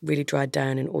gigs really dried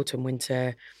down in autumn,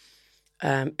 winter.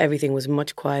 Everything was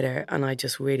much quieter, and I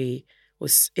just really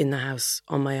was in the house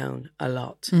on my own a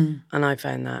lot. And I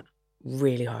found that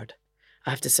really hard.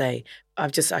 I have to say,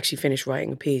 I've just actually finished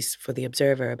writing a piece for The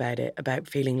Observer about it, about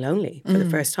feeling lonely for the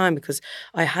first time, because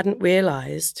I hadn't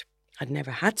realised, I'd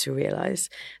never had to realise,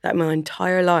 that my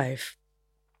entire life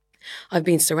I've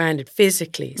been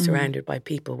physically surrounded by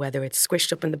people, whether it's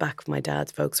squished up in the back of my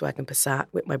dad's Volkswagen Passat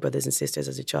with my brothers and sisters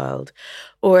as a child,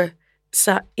 or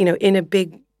sat, in a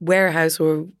big warehouse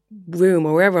or room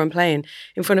or wherever I'm playing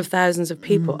in front of thousands of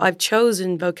people. I've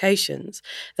chosen vocations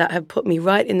that have put me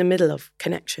right in the middle of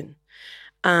connection.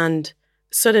 And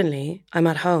suddenly I'm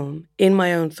at home in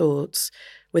my own thoughts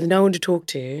with no one to talk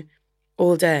to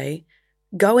all day,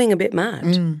 going a bit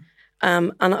mad.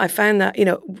 And I found that,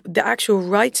 the actual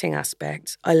writing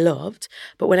aspect I loved,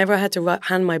 but whenever I had to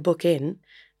hand my book in,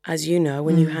 as you know,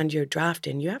 when you hand your draft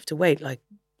in, you have to wait like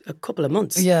a couple of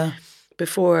months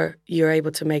before you're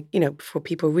able to make, before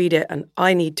people read it, and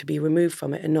I need to be removed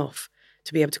from it enough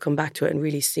to be able to come back to it and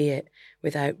really see it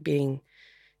without being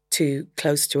too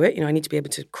close to it. I need to be able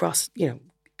to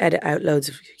edit out loads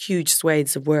of huge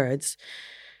swathes of words.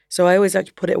 So I always like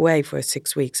to put it away for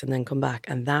 6 weeks and then come back.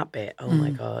 And that bit, oh my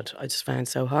God, I just found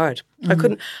so hard. I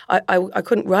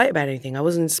couldn't write about anything. I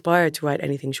wasn't inspired to write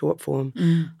anything short form.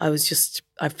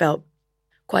 I felt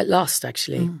quite lost,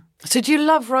 actually. So do you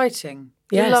love writing?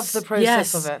 Yes. You love the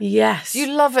process of it? Yes. Do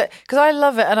you love it? Because I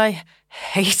love it and I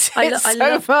hate it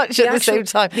so much at the same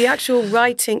time. The actual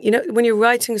writing, when you're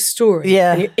writing a story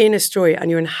and you're in a story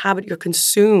and you're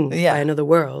consumed by another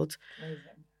world.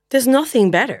 There's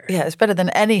nothing better. Yeah, it's better than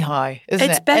any high, isn't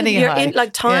it? It's better. Any high.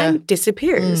 Time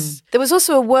disappears. There was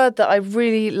also a word that I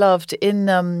really loved in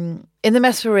The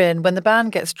Mess We're In, when the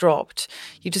band gets dropped.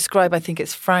 You describe, I think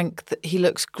it's Frank, that he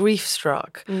looks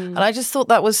grief-struck. And I just thought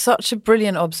that was such a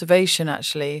brilliant observation,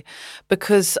 actually,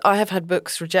 because I have had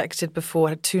books rejected before.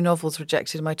 I had 2 novels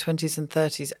rejected in my 20s and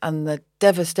 30s, and the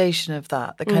devastation of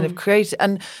that, the kind of creative,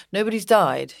 and nobody's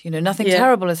died. Nothing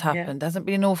terrible has happened. There hasn't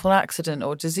been an awful accident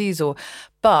or disease,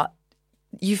 but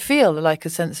you feel like a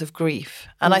sense of grief.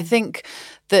 And I think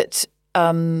that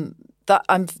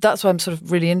that's why I'm sort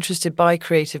of really interested by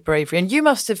creative bravery. And you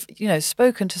must have,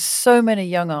 spoken to so many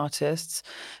young artists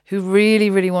who really,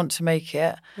 really want to make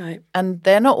it, right? And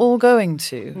they're not all going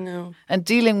to. No. And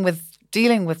dealing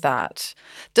with that,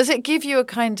 does it give you a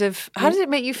kind of? How does it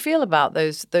make you feel about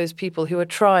those people who are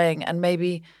trying and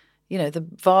maybe, the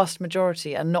vast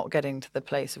majority are not getting to the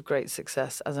place of great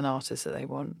success as an artist that they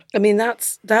want? I mean,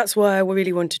 that's why I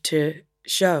really wanted to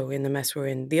show in The Mess We're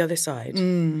In the other side.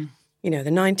 The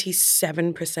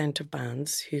 97% of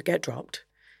bands who get dropped,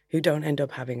 who don't end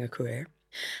up having a career,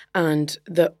 and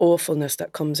the awfulness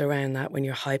that comes around that when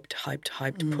you're hyped,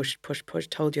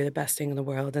 pushed, told you're the best thing in the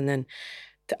world, and then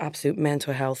the absolute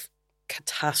mental health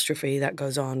catastrophe that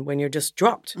goes on when you're just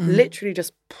dropped, literally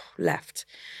just left.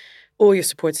 All your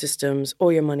support systems,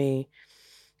 all your money,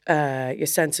 your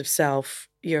sense of self,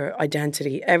 your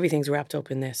identity, everything's wrapped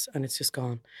up in this, and it's just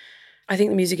gone. I think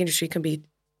the music industry can be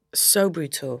so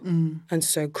brutal and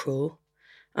so cruel.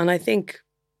 And I think,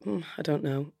 I don't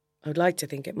know, I would like to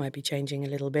think it might be changing a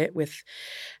little bit with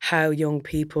how young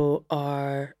people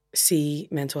see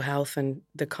mental health and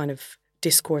the kind of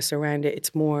discourse around it.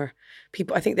 It's more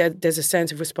people, I think there's a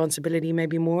sense of responsibility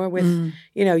maybe more with,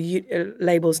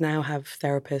 labels now have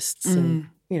therapists and,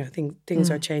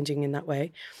 things are changing in that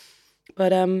way.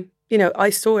 But, I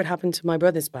saw it happen to my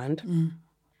brother's band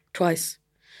twice.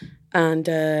 And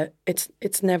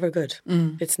it's never good.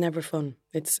 It's never fun.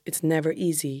 It's never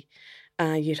easy.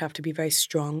 You'd have to be very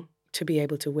strong to be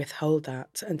able to withhold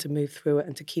that and to move through it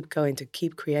and to keep going, to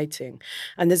keep creating.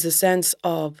 And there's a sense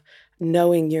of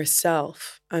knowing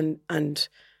yourself and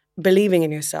believing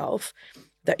in yourself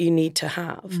that you need to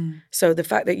have. So the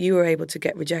fact that you were able to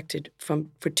get rejected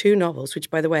for 2 novels, which,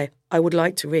 by the way, I would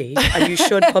like to read and you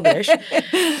should publish,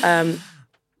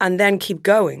 and then keep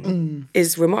going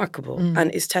is remarkable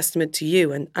and is testament to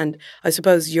you. And I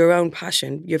suppose your own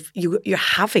passion, you're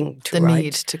having to the write.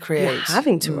 need to create. You're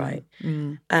having to write.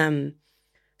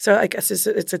 So I guess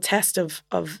it's a test of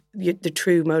the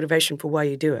true motivation for why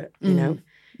you do it, you know?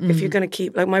 If you're going to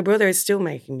keep, like my brother is still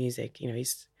making music, you know,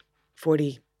 he's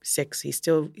 46, he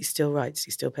still writes, he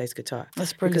still plays guitar.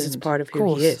 That's brilliant. Because it's part of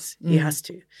who he is. He has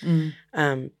to.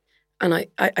 And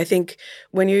I think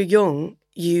when you're young,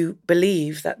 you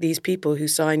believe that these people who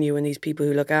sign you and these people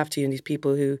who look after you and these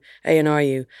people who A&R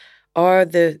you are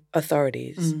the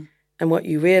authorities. And what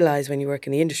you realise when you work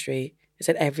in the industry is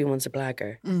that everyone's a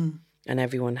blagger and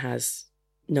everyone has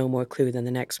no more clue than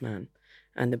the next man.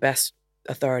 And the best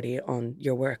authority on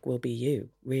your work will be you,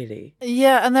 really.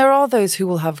 Yeah, and there are those who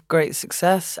will have great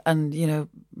success and, you know,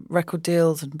 record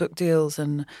deals and book deals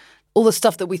and all the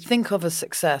stuff that we think of as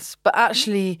success. But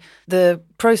actually the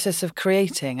process of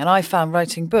creating, and I found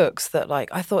writing books that, like,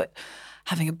 I thought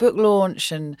having a book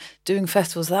launch and doing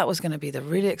festivals, that was going to be the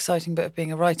really exciting bit of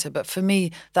being a writer. But for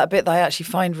me, that bit that I actually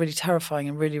find really terrifying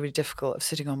and really, really difficult of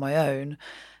sitting on my own.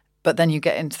 But then you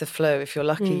get into the flow if you're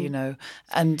lucky, you know,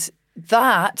 and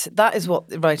that is what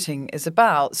writing is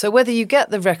about. So whether you get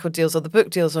the record deals or the book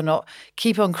deals or not,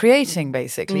 keep on creating,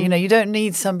 basically. You know, you don't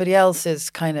need somebody else's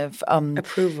kind of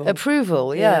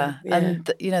approval. Yeah. And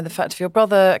you know, the fact of your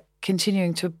brother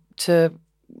continuing to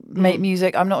make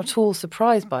music, I'm not at all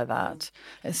surprised by that.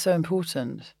 It's so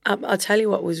important. I'll tell you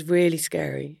what was really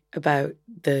scary about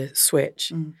the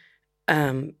switch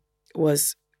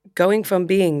was going from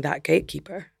being that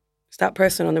gatekeeper, it's that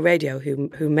person on the radio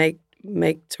who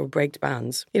makes or breaks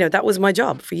bands. You know, that was my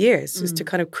job for years, was to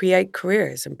kind of create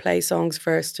careers and play songs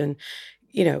first. And,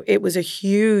 you know, it was a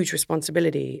huge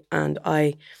responsibility. And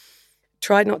I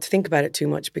tried not to think about it too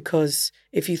much, because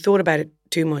if you thought about it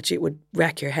too much, it would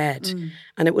wreck your head.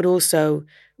 And it would also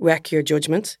wreck your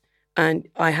judgment. And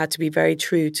I had to be very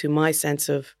true to my sense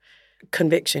of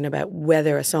conviction about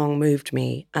whether a song moved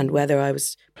me and whether I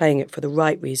was playing it for the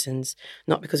right reasons,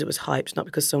 not because it was hyped, not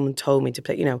because someone told me to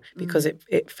play, you know, because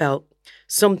it felt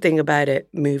something about it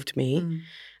moved me.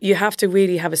 You have to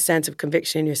really have a sense of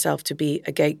conviction in yourself to be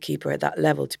a gatekeeper at that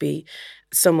level, to be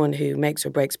someone who makes or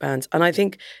breaks bands. And I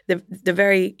think the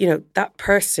very, you know, that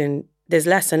person, there's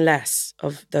less and less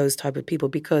of those type of people,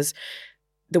 because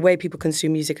the way people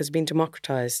consume music has been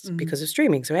democratized because of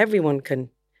streaming. So everyone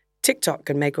TikTok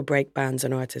can make or break bands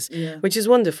and artists, which is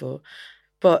wonderful.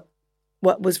 But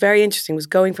what was very interesting was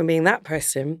going from being that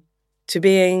person to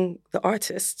being the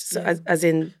artist, so as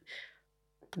in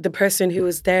the person who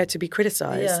was there to be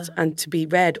criticized and to be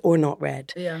read or not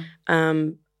read.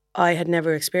 I had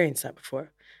never experienced that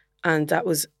before. And that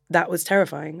was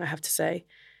terrifying, I have to say,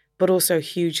 but also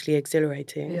hugely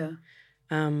exhilarating.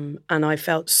 And I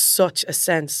felt such a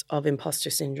sense of imposter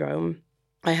syndrome.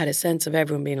 I had a sense of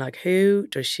everyone being like, who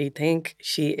does she think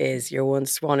she is? You're one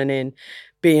swanning in,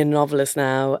 being a novelist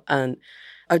now. And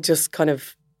I just kind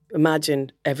of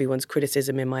imagined everyone's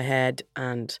criticism in my head,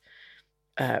 and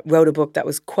wrote a book that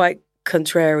was quite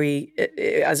contrary,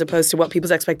 as opposed to what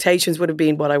people's expectations would have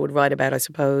been, what I would write about, I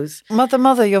suppose.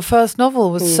 Mother, your first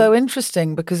novel was so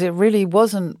interesting because it really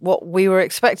wasn't what we were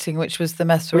expecting, which was the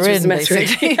mess we're in,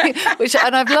 basically.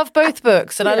 And I've loved both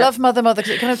books, and I love Mother,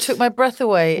 because it kind of took my breath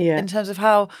away in terms of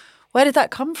where did that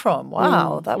come from?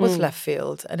 Wow, that was left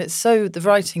field. And it's so, the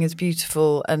writing is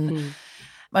beautiful. And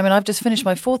I mean, I've just finished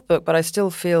my 4th book, but I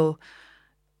still feel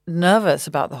nervous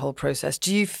about the whole process.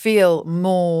 Do you feel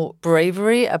more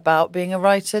bravery about being a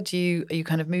writer? Are you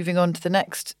kind of moving on to the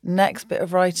next bit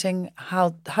of writing?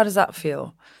 How does that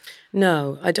feel?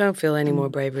 No, I don't feel any more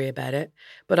bravery about it,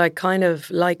 but I kind of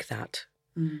like that.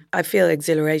 I feel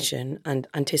exhilaration and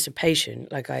anticipation.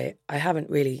 Like I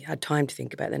haven't really had time to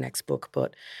think about the next book,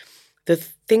 but the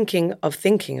thinking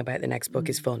about the next book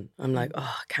is fun. I'm like,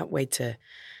 oh, I can't wait to,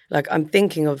 like, I'm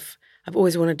thinking of, I've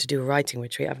always wanted to do a writing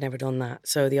retreat. I've never done that.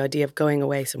 So the idea of going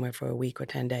away somewhere for a week or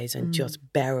 10 days and just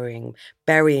burying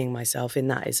myself in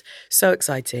that is so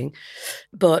exciting.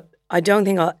 But I don't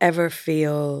think I'll ever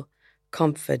feel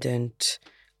confident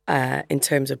in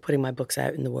terms of putting my books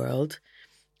out in the world.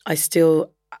 I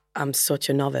still am such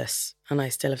a novice and I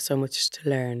still have so much to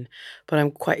learn. But I'm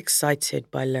quite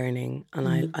excited by learning,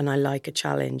 and I like a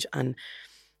challenge. And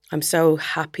I'm so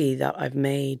happy that I've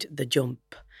made the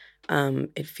jump.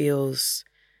 It feels,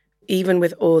 even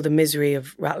with all the misery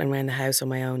of rattling around the house on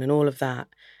my own and all of that,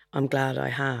 I'm glad I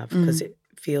have, because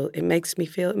it makes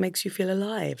you feel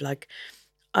alive. Like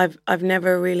I've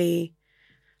never really,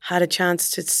 had a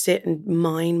chance to sit and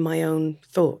mine my own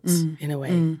thoughts in a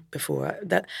way before.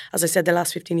 That, as I said, the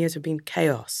last 15 years have been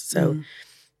chaos. So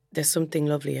there's something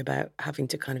lovely about having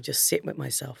to kind of just sit with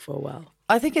myself for a while.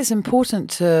 I think it's important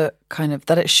to kind of,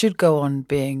 that it should go on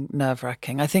being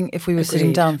nerve-wracking. I think if we were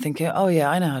sitting down thinking, oh yeah,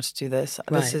 I know how to do this.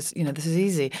 This is, this is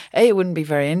easy. It wouldn't be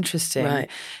very interesting. Right.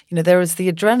 There is the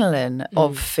adrenaline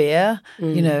of fear,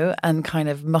 and kind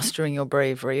of mustering your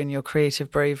bravery and your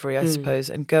creative bravery, I suppose,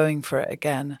 and going for it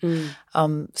again.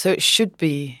 So it should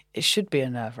be a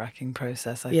nerve-wracking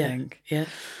process, I think. Yeah.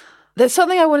 There's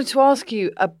something I wanted to ask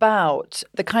you about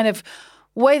the kind of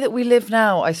way that we live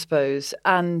now, I suppose.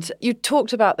 And you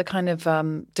talked about the kind of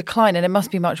decline, and it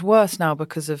must be much worse now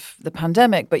because of the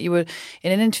pandemic. But you were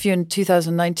in an interview in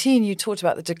 2019, you talked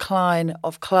about the decline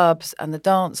of clubs and the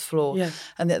dance floor,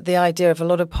 and that the idea of a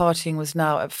lot of partying was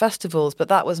now at festivals. But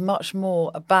that was much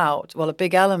more about, a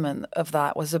big element of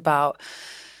that was about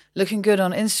looking good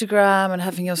on Instagram and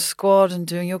having your squad and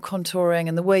doing your contouring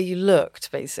and the way you looked,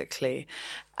 basically.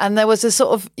 And there was a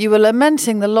sort of, you were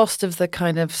lamenting the loss of the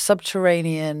kind of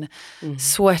subterranean,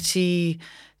 sweaty,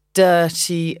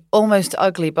 dirty, almost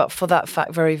ugly, but for that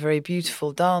fact, very, very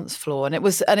beautiful dance floor. And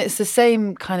it's the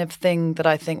same kind of thing that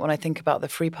I think when I think about the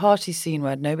free party scene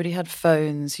where nobody had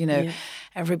phones,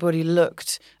 everybody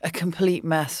looked a complete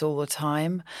mess all the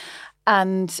time.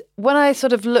 And when I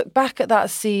sort of look back at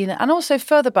that scene and also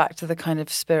further back to the kind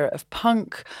of spirit of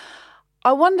punk,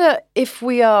 I wonder if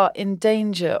we are in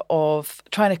danger of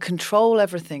trying to control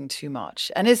everything too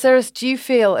much. And do you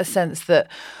feel a sense that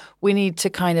we need to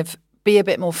kind of be a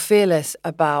bit more fearless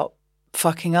about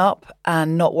fucking up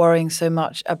and not worrying so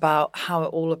much about how it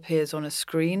all appears on a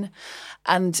screen?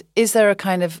 And is there a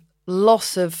kind of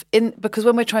loss of because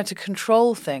when we're trying to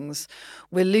control things,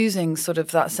 we're losing sort of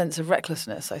that sense of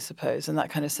recklessness, I suppose, and that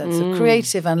kind of sense of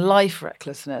creative and life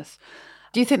recklessness.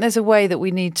 Do you think there's a way that we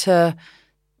need to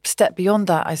step beyond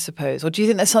that, I suppose, or do you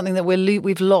think there's something that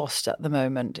we've lost at the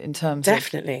moment in terms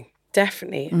Definitely.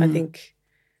 I think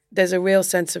there's a real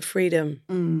sense of freedom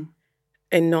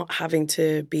in not having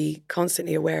to be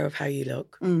constantly aware of how you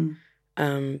look.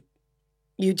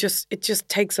 It just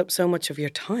takes up so much of your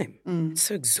time. It's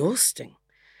so exhausting.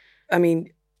 I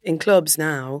mean, in clubs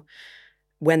now,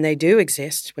 when they do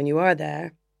exist, when you are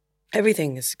there,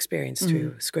 everything is experienced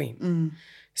through a screen.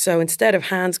 So instead of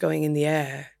hands going in the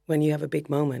air when you have a big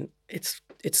moment, it's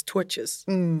torches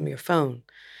from your phone.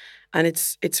 And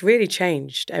it's really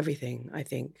changed everything, I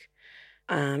think.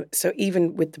 So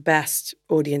even with the best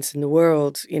audience in the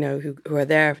world, who are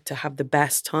there to have the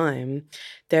best time,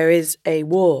 there is a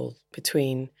wall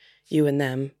between you and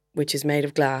them, which is made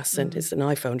of glass and it's an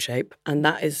iPhone shape. And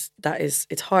that is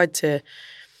it's hard to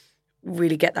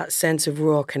really get that sense of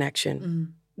raw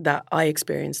connection that I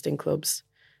experienced in clubs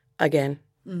again.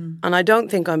 And I don't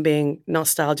think I'm being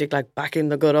nostalgic, like back in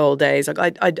the good old days.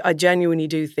 Like I genuinely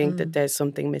do think that there's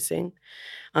something missing.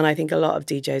 And I think a lot of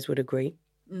DJs would agree.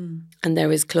 And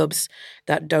there is clubs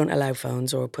that don't allow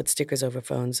phones or put stickers over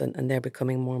phones, and they're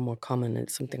becoming more and more common.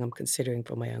 It's something I'm considering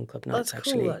for my own club now. That's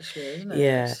cool, actually, isn't it?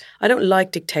 Yeah. I don't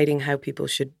like dictating how people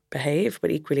should behave,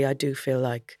 but equally I do feel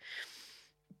like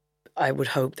I would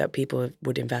hope that people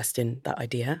would invest in that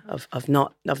idea of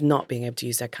not being able to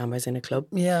use their cameras in a club.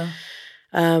 Yeah.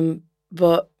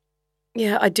 But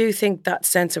yeah, I do think that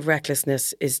sense of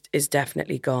recklessness is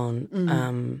definitely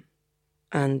gone.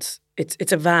 And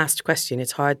it's a vast question.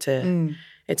 It's hard to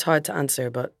answer.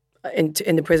 But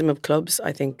in the prism of clubs,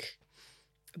 I think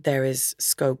there is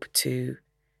scope to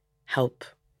help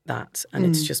that, and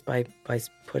it's just by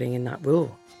putting in that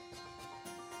rule.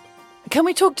 Can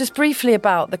we talk just briefly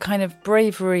about the kind of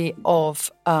bravery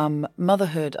of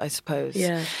motherhood, I suppose,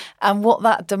 and what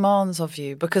that demands of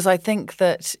you? Because I think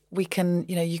that we can,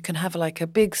 you can have like a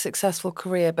big successful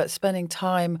career, but spending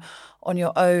time on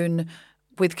your own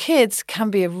with kids can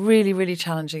be a really, really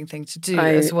challenging thing to do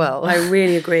as well. I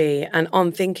really agree. And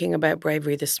on thinking about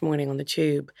bravery this morning on the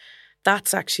tube,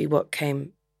 that's actually what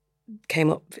came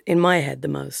up in my head the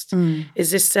most,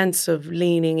 is this sense of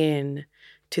leaning in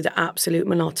to the absolute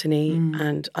monotony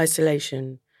and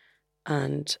isolation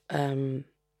and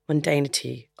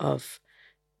mundanity of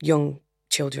young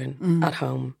children at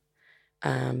home,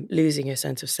 losing your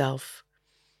sense of self.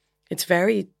 It's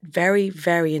very, very,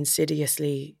 very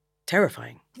insidiously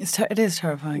terrifying. It is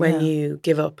terrifying. When you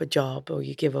give up a job or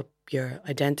you give up your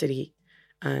identity,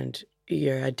 and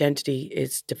your identity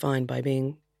is defined by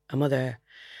being a mother.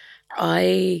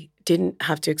 I didn't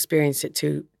have to experience it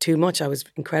too much. I was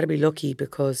incredibly lucky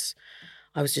because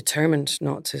I was determined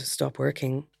not to stop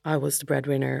working. I was the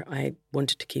breadwinner. I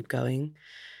wanted to keep going.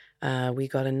 We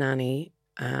got a nanny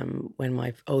when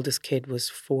my oldest kid was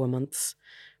 4 months,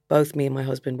 both me and my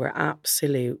husband were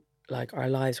absolute, like our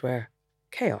lives were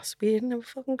chaos. We didn't have a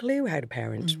fucking clue how to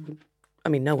parent. I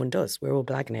mean, no one does. We're all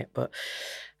blagging it, but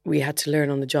we had to learn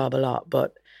on the job a lot.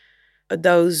 But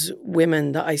those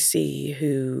women that I see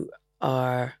who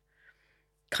are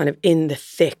kind of in the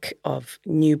thick of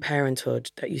new parenthood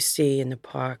that you see in the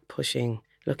park pushing,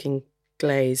 looking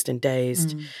glazed and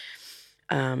dazed,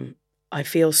 I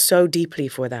feel so deeply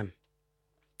for them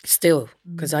still,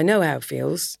 because I know how it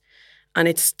feels. And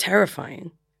it's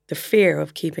terrifying. The fear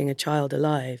of keeping a child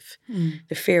alive,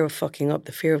 the fear of fucking up,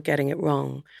 the fear of getting it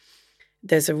wrong.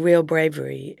 There's a real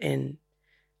bravery in,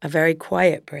 a very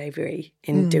quiet bravery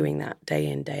in doing that day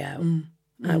in, day out.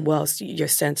 Whilst your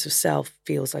sense of self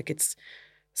feels like it's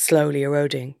slowly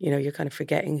eroding, you know, you're kind of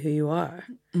forgetting who you are.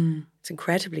 It's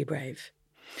incredibly brave.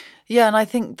 Yeah, and I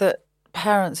think that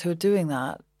parents who are doing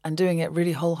that and doing it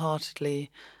really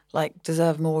wholeheartedly, like,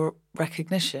 deserve more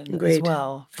recognition as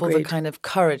well for the kind of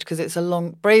courage, because it's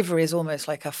bravery is almost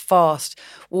like a fast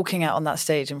walking out on that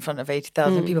stage in front of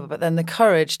 80,000 people, but then the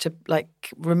courage to like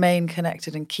remain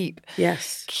connected and keep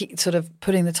sort of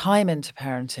putting the time into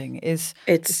parenting it's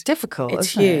difficult.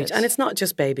 It's huge. And it's not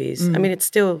just babies. I mean, it's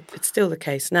still the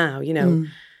case now, you know.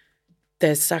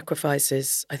 There's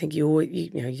sacrifices. I think you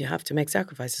have to make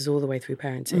sacrifices all the way through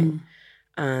parenting.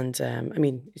 And I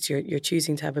mean, you're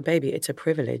choosing to have a baby. It's a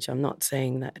privilege. I'm not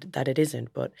saying that it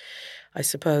isn't, but I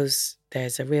suppose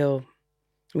there's a real.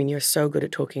 I mean, you're so good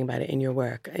at talking about it in your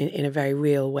work in a very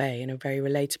real way, in a very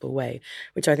relatable way,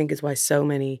 which I think is why so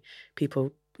many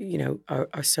people, you know,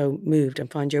 are so moved and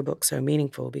find your book so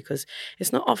meaningful, because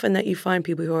it's not often that you find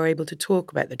people who are able to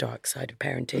talk about the dark side of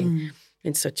parenting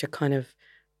in such a kind of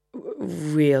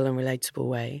real and relatable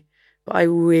way. But I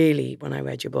really, when I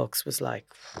read your books, was like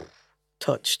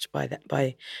touched by that,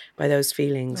 by those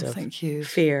feelings of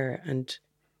fear and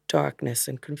darkness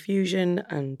and confusion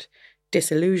and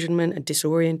disillusionment and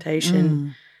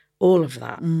disorientation, all of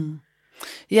that.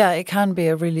 Yeah, it can be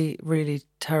a really, really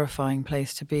terrifying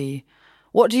place to be.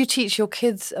 What do you teach your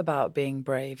kids about being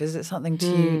brave? Is it something to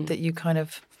you that you kind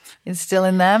of instill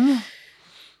in them?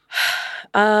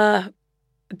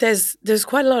 There's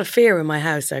quite a lot of fear in my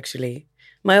house, actually.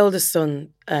 My oldest son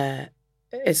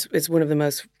is one of the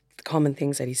most common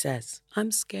things that he says.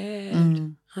 I'm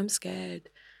scared. I'm scared.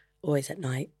 Always at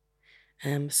night.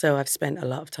 So I've spent a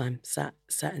lot of time sat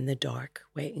in the dark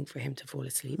waiting for him to fall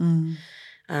asleep.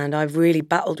 And I've really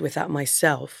battled with that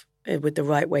myself, with the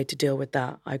right way to deal with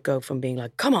that. I go from being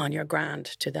like, come on, you're grand,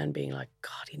 to then being like,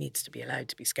 God, he needs to be allowed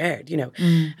to be scared, you know.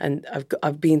 And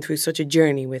I've been through such a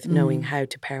journey with knowing how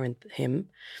to parent him.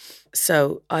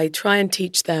 So I try and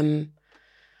teach them,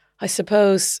 I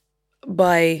suppose,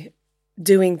 by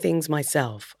doing things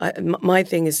myself. My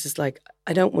thing is just like,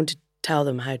 I don't want to tell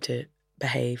them how to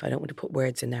behave. I don't want to put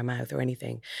words in their mouth or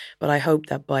anything. But I hope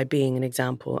that by being an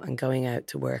example and going out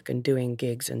to work and doing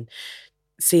gigs and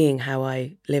seeing how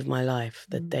I live my life,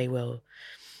 that they will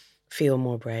feel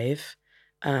more brave.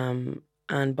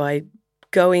 And by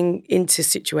going into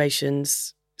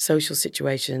situations, social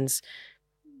situations,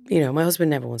 you know, my husband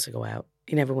never wants to go out.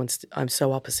 He never wants to, I'm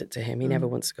so opposite to him. He never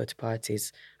wants to go to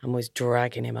parties. I'm always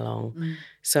dragging him along.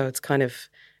 So it's kind of,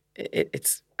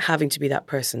 it's having to be that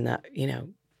person that, you know,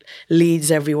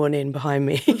 leads everyone in behind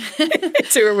me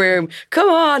to a room. Come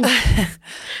on.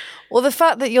 Well, the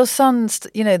fact that your son's,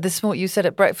 you know, this morning you said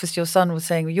at breakfast, your son was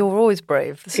saying, you're always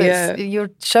brave. So you're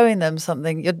showing them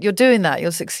something. You're doing that.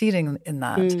 You're succeeding in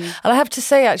that. And I have to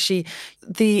say, actually,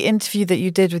 the interview that you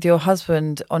did with your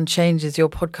husband on Changes, your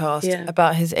podcast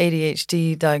about his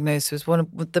ADHD diagnosis, was one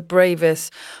of the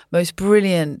bravest, most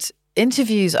brilliant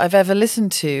interviews I've ever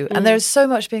listened to. And there is so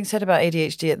much being said about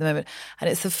ADHD at the moment. And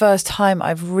it's the first time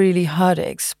I've really heard it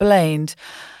explained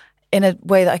in a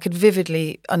way that I could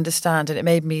vividly understand. And it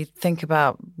made me think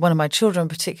about one of my children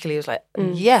particularly. It was like,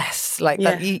 yes, like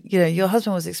that, you know, your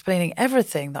husband was explaining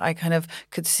everything that I kind of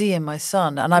could see in my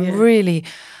son. And I'm really,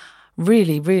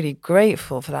 really, really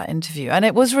grateful for that interview. And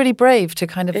it was really brave to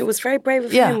kind of... It was very brave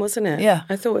of him, wasn't it? Yeah.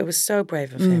 I thought it was so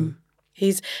brave of him.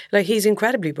 He's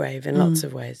incredibly brave in lots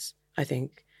of ways, I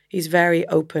think. He's very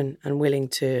open and willing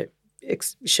to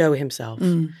show himself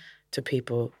to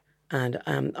people. And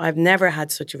I've never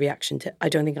had such a reaction to, I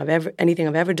don't think anything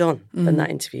I've ever done than that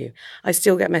interview. I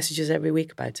still get messages every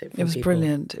week about it from It was people.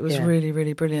 brilliant. It was really,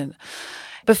 really brilliant.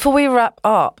 Before we wrap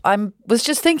up, I was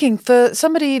just thinking, for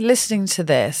somebody listening to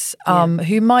this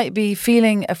who might be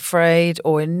feeling afraid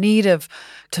or in need of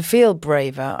to feel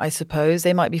braver, I suppose.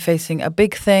 They might be facing a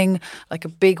big thing, like a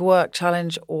big work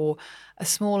challenge, or a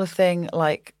smaller thing,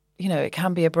 like, you know, it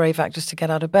can be a brave act just to get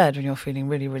out of bed when you're feeling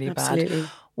really, really bad.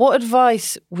 What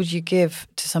advice would you give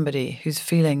to somebody who's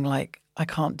feeling like, I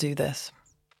can't do this?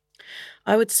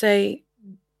 I would say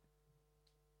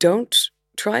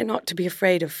try not to be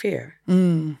afraid of fear.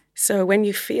 So when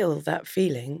you feel that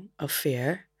feeling of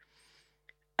fear,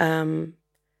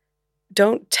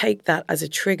 don't take that as a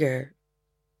trigger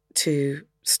to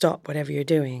stop whatever you're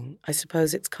doing. I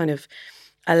suppose it's kind of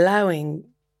allowing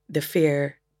the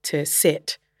fear to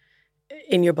sit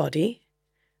in your body,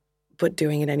 but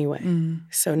doing it anyway.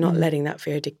 So not letting that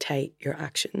fear dictate your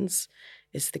actions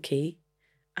is the key,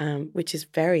 which is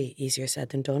very easier said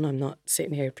than done. I'm not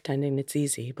sitting here pretending it's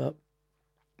easy, but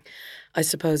I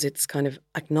suppose it's kind of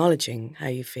acknowledging how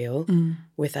you feel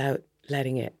without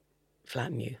letting it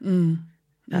flatten you.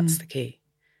 That's the key.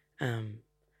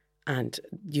 And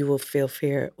you will feel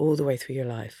fear all the way through your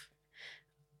life.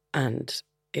 And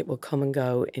it will come and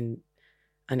go and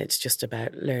it's just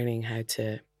about learning how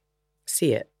to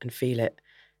see it and feel it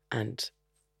and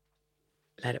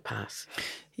let it pass.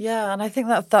 Yeah, and I think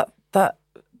that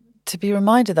to be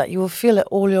reminded that you will feel it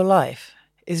all your life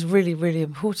is really, really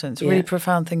important. It's a really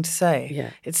profound thing to say. Yeah.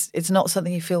 It's not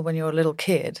something you feel when you're a little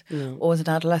kid or as an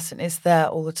adolescent. It's there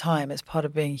all the time. It's part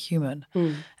of being human.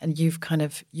 And you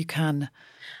can.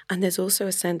 And there's also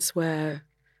a sense where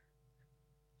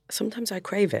sometimes I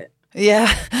crave it.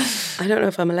 Yeah. I don't know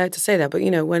if I'm allowed to say that, but,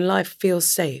 when life feels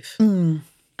safe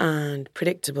and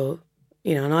predictable,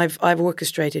 and I've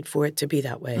orchestrated for it to be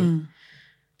that way.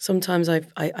 Sometimes I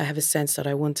have a sense that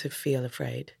I want to feel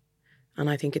afraid. And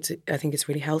I think it's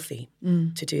really healthy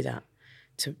to do that,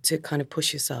 to kind of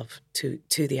push yourself to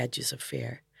the edges of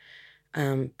fear,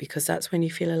 because that's when you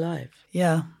feel alive.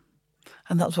 Yeah,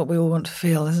 and that's what we all want to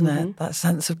feel, isn't it? That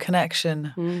sense of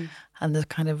connection and the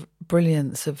kind of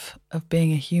brilliance of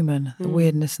being a human, the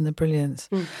weirdness and the brilliance.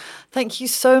 Thank you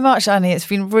so much, Annie. It's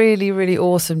been really, really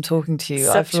awesome talking to you.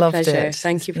 Such I've loved a pleasure. it.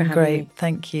 Thank you for having great. me.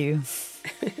 Thank you.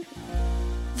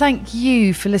 Thank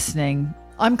you for listening.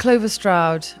 I'm Clover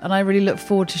Stroud, and I really look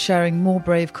forward to sharing more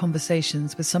brave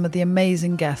conversations with some of the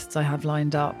amazing guests I have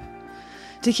lined up.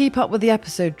 To keep up with the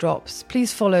episode drops,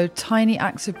 please follow Tiny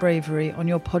Acts of Bravery on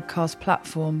your podcast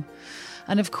platform.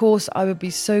 And of course, I would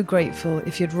be so grateful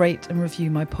if you'd rate and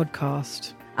review my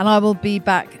podcast. And I will be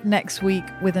back next week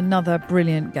with another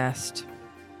brilliant guest.